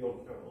they're going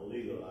to come and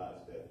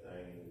legalize that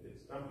thing,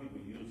 some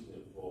people use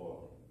it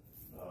for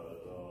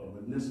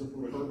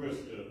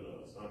prescription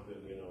or something,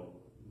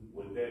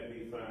 would that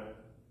be fine?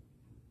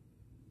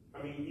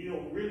 I mean, you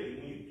don't really,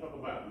 when you talk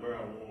about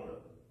marijuana,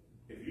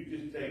 if you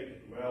just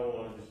take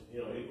marijuana,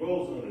 it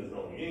grows on its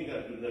own. You ain't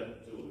got to do nothing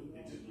to it.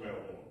 It's just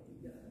marijuana.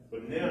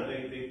 But now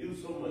they do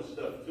so much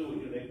stuff to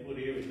it, they put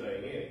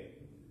everything in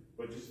it.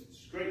 But just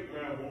straight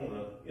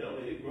marijuana,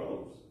 it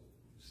grows.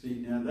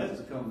 See, now that's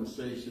the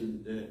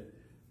conversation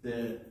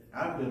that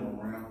I've been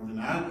around,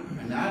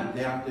 and I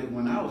adapted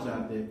when I was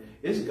out there.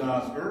 It's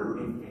God's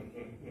herb.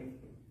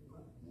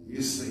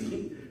 You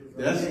see,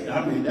 that's what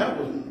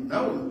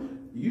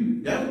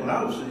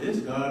I was saying. It's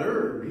God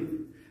herb.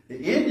 The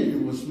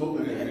Indian was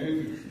smoking that.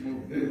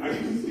 I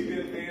used to see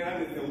that, man. I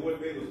didn't know what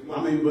they was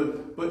smoking. I mean,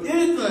 but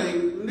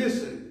anything,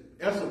 listen,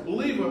 as a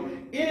believer,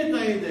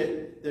 anything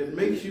that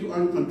makes you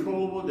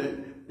uncontrollable,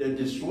 that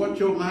distorts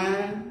your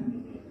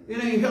mind,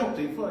 it ain't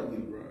healthy for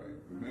you. Right.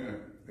 Amen.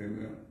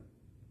 Amen.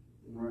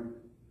 Right.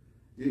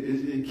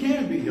 It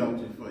can be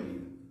healthy for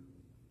you.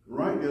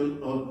 Right? A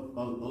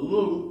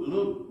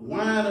little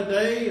wine a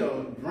day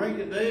or drink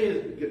a day,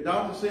 the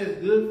doctor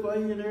says good for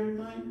you and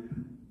everything.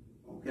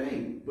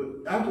 Okay, but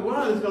after a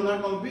while, it's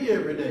not going to be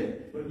every day.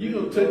 You're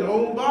going to take the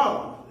whole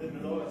bottle.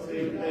 And the Lord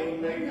said,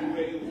 everything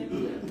made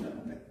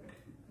good.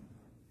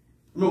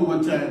 Remember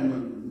one time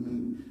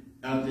when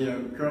out there,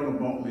 Carla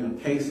bought me a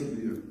case of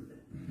beer.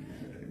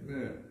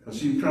 Because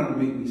she was trying to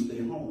make me stay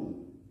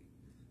home.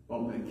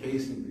 Bought me a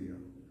case of beer.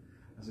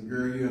 I said,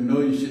 girl, you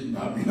know you shouldn't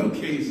buy me no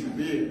case of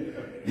beer.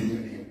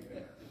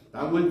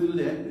 I wouldn't do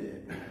that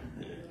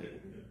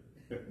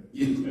bad.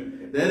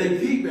 That didn't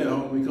keep at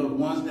home because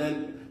once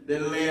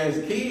that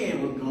last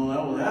can was gone,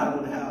 I was out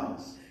of the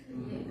house.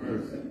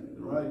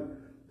 Right?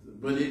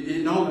 But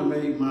it only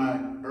made my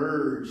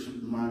urge,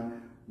 my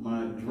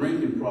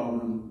drinking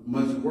problem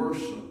much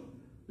worse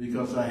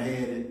because I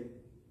had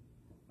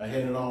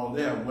it all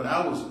there. But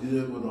I was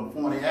good with a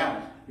 40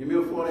 ounce. Give me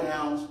a 40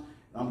 ounce,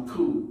 I'm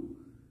cool.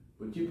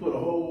 But you put a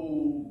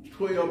whole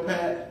 12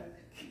 pack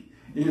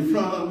in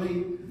front of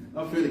me,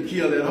 I'm finna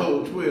kill that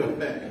whole 12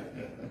 pack.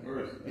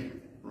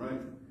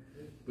 Right?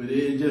 But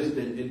it just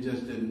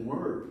didn't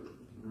work.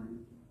 Right?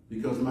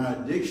 Because my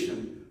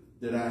addiction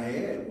that I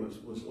had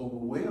was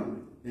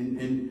overwhelming.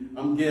 And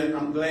I'm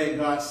glad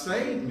God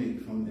saved me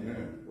from that.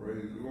 Yeah,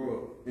 praise the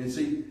Lord. And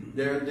see,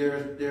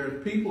 there are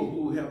people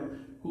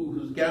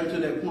who's gotten to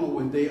that point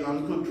where they're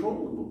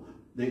uncontrollable.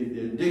 The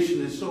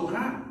addiction is so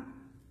high.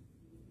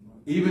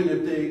 Even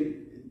if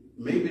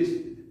maybe it's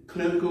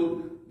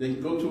clinical, they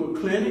can go to a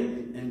clinic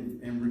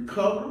and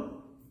recover,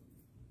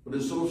 but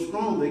it's so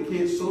strong they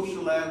can't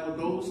socialize with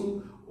those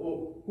who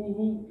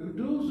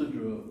do the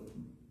drug.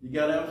 You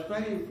got to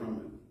abstain from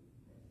it.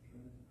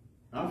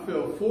 I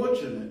feel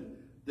fortunate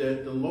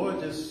that the Lord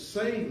just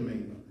saved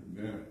me.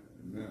 Amen.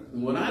 Amen.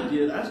 And what I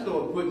did, I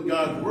started putting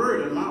God's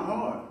word in my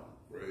heart.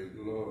 Praise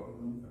the Lord.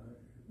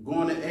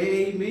 Going to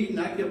AA meeting,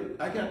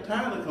 I got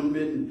tired of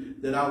committing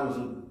that I was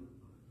a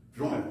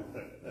drunk.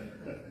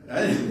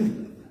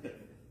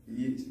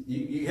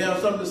 You have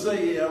something to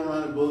say, yeah, I'm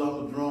Ronnie Bullard,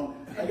 I'm a drunk.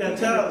 I got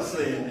tired of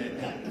saying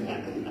that.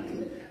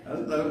 I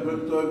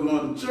started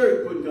going to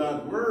church, putting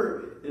God's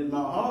word in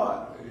my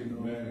heart.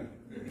 Amen.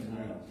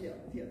 I'll tell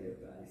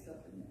everybody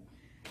something.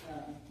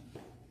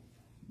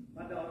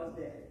 My daughter's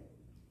daddy.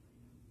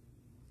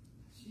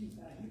 He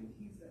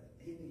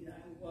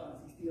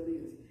still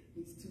is.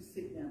 He's too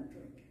sick now to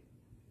drink.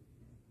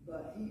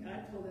 But I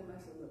told him, I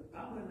said, look,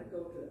 I'm going to go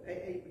to an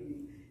AA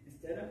meeting.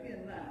 Instead of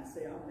in line,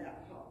 say I'm an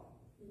alcoholic.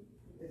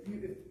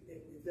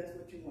 If that's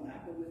what you want, I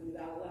go with you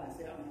without a lie,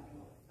 say I'm an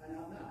alcoholic, and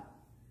I'm not.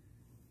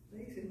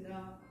 They said, no.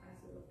 I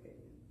said, okay.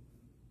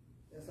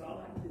 That's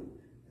all I can do.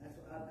 That's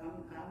what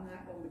I'm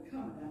not going to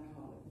become an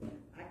alcoholic.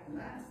 I can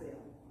lie and say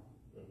I'm one.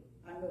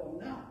 I know I'm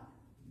not,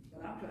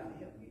 but I'm trying to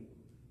help you.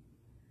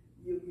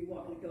 You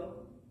want me to go?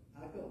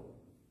 I go.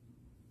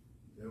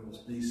 That was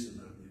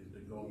decent of you to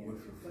go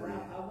with for free.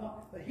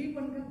 But he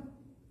wouldn't go.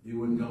 He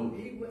wouldn't go.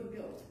 He wouldn't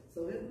go.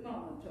 So his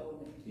mama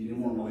told me. He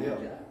didn't want no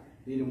help.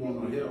 He didn't want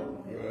no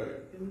help. Right.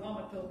 His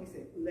mama told me,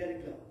 said, let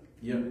it go.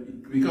 Yeah,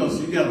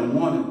 because you got to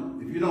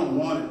want it. If you don't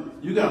want it,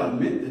 you got to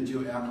admit that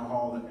you're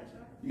alcoholic.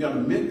 You got to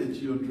admit that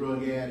you're a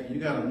drug addict. You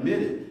got to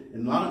admit it.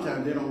 And a lot of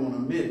times they don't want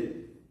to admit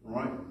it.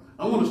 Right?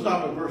 I want to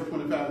stop at verse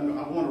 25.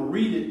 I want to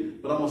read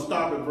it, but I'm going to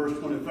stop at verse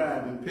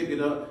 25 and pick it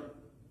up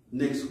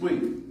next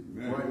week.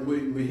 Right?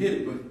 We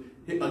hit it.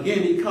 But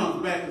again, he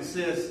comes back and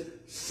says,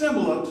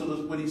 similar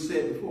to what he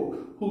said before,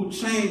 who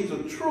changed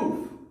the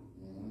truth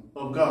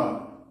of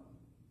God.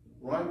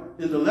 Right?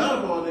 In the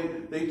latter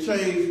part, they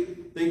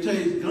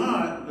changed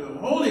God, the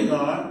holy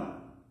God,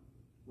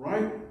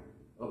 right?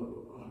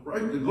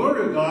 Right? The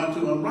glory of God to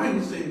unright.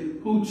 He said,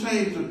 who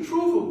changed the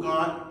truth of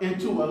God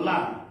into a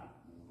lie.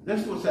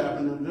 That's what's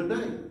happening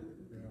today.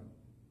 Yeah.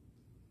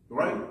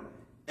 Right?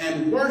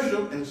 And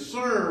worship and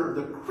serve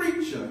the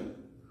creature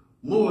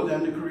more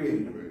than the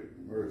Creator.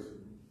 Mercy.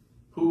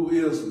 Who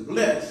is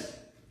blessed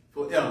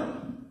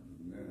forever.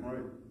 Amen.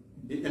 Right?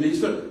 And he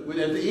said,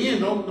 at the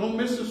end, don't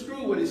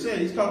misconstrue what he said.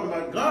 He's talking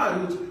about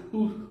God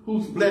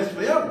who's blessed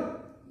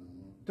forever.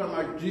 Talking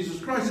about Jesus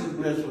Christ is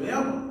blessed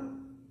forever.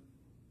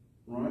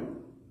 Right?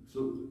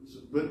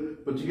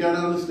 But you got to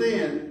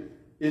understand,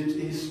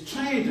 he's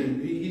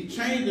changing. He's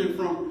changing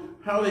from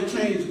how they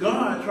changed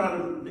God, try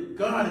to get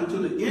God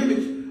into the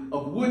image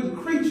of wooden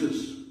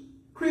creatures,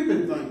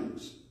 creeping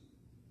things,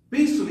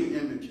 beastly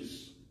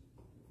images.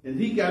 And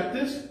he got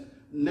this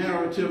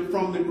narrative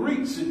from the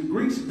Greeks, and the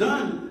Greeks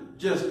done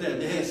just that.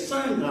 They had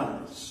sun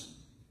gods.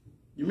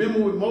 You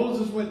remember when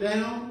Moses went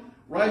down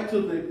right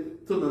to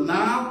the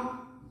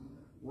Nile,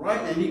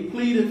 right, and he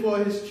pleaded for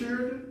his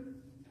children,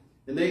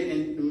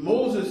 And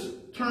Moses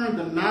turned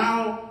the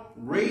Nile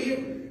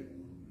red,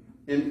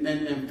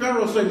 and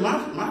Pharaoh said, my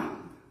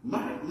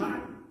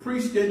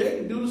priests, they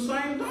can do the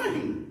same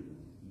thing,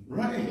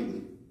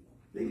 right?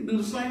 They can do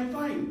the same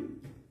thing,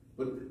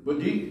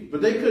 but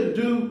they couldn't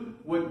do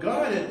what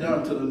God had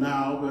done to the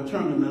Nile by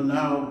turning the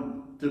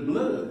Nile to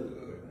blood.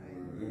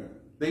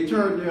 They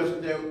turned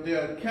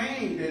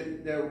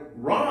their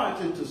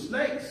rods into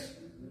snakes,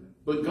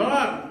 but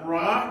God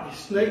rod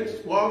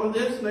snakes swallowed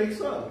their snakes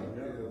up.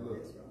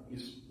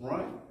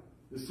 Right?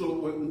 And so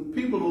when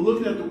people are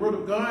looking at the Word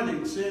of God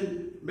and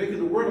saying, making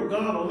the Word of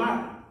God a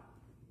lie,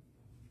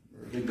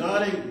 and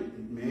God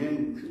ain't,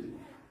 man,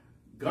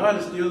 God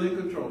is still in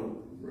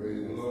control.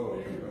 Praise the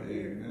Lord.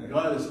 Amen.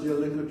 God is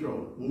still in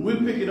control. When we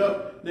pick it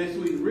up next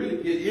week,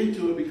 really get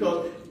into it,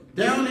 because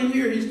down in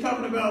here he's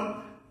talking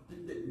about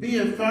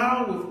being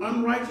foul with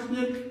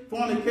unrighteousness,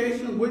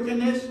 fornication,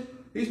 wickedness.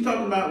 He's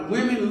talking about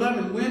women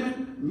loving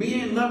women,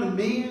 men loving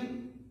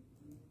men.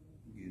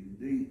 Getting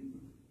deep.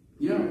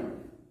 Yeah.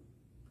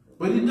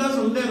 But he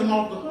doesn't let him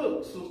off the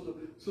hook,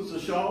 Sister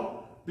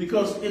Shaw,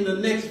 because in the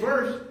next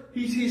verse,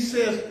 he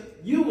says,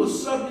 you were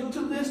subject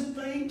to this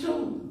thing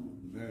too.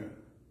 Yeah.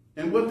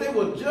 And what they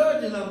were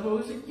judging us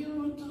for, he said, you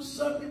will do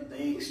subject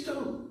things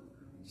too.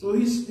 So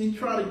he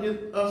tried to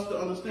get us to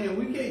understand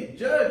we can't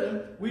judge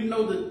him. We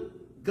know that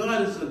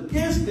God is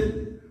against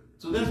it.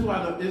 So that's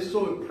why it's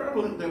so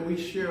prevalent that we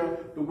share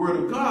the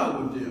Word of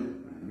God with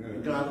them.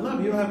 Amen. God love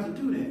you. You don't have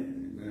to do that.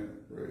 Amen.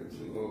 Praise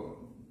the Lord.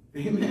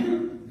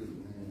 Amen.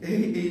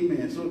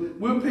 Amen. So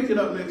we'll pick it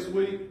up next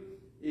week.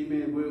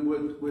 Amen.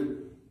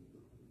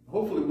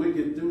 Hopefully we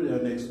get through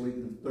that next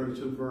week, the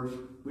 32nd verse.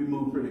 We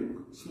move pretty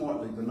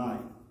smartly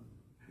tonight.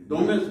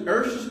 Don't miss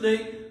Ursh's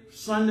Day,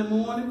 Sunday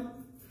morning.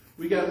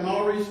 We got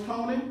Maurice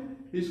Tony.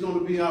 He's going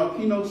to be our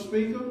keynote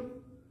speaker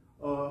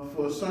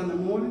for Sunday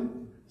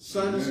morning.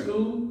 Sunday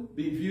school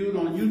be viewed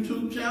on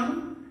YouTube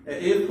channel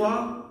at 8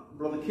 o'clock.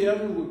 Brother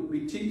Kevin will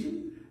be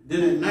teaching.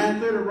 Then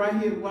at 9:30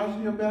 right here at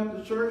Washington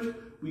Baptist Church,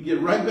 we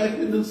get right back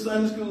into the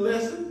Sunday school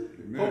lesson.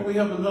 Amen. Hope we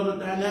have another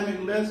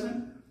dynamic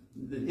lesson.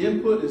 The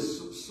input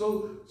is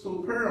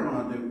so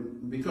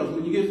paramount because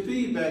when you get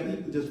feedback, you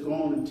can just go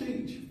on and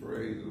teach.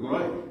 Praise the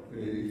Lord. Right?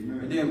 Amen.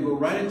 And then go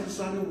right into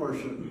Sunday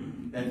worship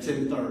at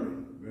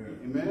 10:30.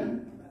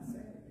 Amen.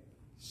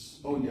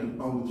 Oh yeah,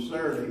 on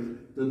Saturday,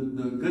 the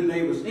Good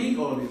Neighbors Inc.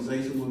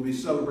 organization will be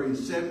celebrating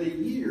 70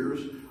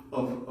 years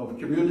of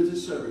community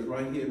service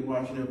right here in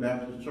Washington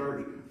Baptist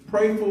Church.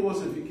 Pray for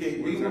us if you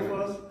can't be with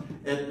us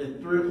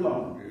at 3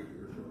 o'clock.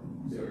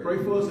 Yeah,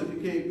 pray for us if you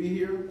can't be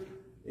here.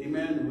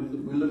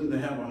 Amen. We're looking to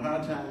have a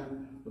high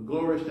time, a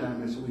glorious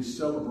time, as we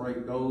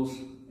celebrate those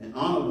and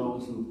honor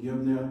those who have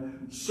given their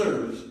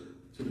service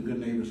to the Good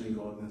Neighbors Inc.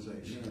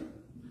 organization. Yeah.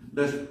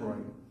 Let's pray.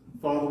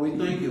 Father, we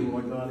thank you,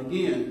 Lord God,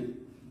 again,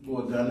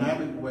 for a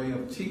dynamic way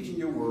of teaching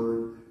your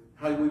word,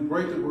 how we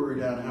break the word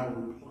down, how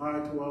we apply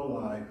it to our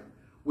life.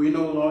 We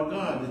know, Lord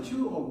God, that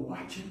you are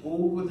watching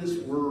over this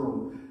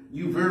world.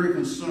 You're very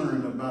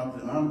concerned about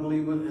the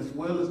unbelievers as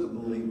well as the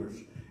believers.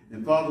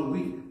 And Father,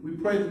 we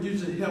pray that you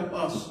should help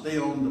us stay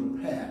on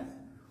the path.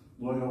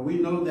 Lord God, we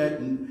know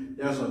that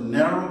there's a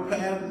narrow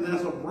path and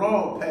there's a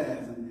broad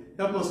path. And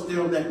help us stay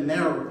on that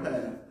narrow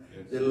path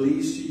that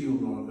leads to you,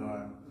 Lord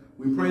God.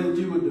 We pray that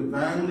you would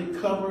divinely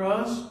cover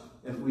us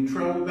as we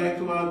travel back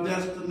to our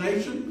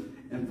destination.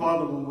 And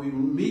Father, when we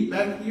meet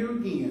back here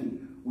again,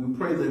 we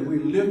pray that we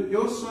lift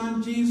your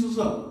Son Jesus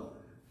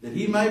up, that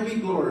he might be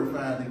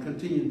glorified and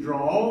continue to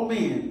draw all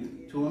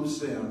men to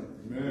himself.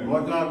 Amen.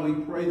 Lord God, we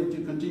pray that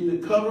you continue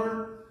to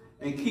cover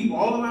and keep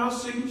all of our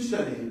sins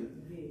shut in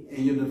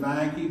your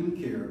divine keeping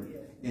care.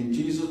 In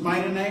Jesus'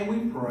 mighty name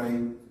we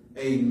pray.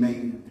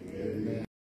 Amen. Amen.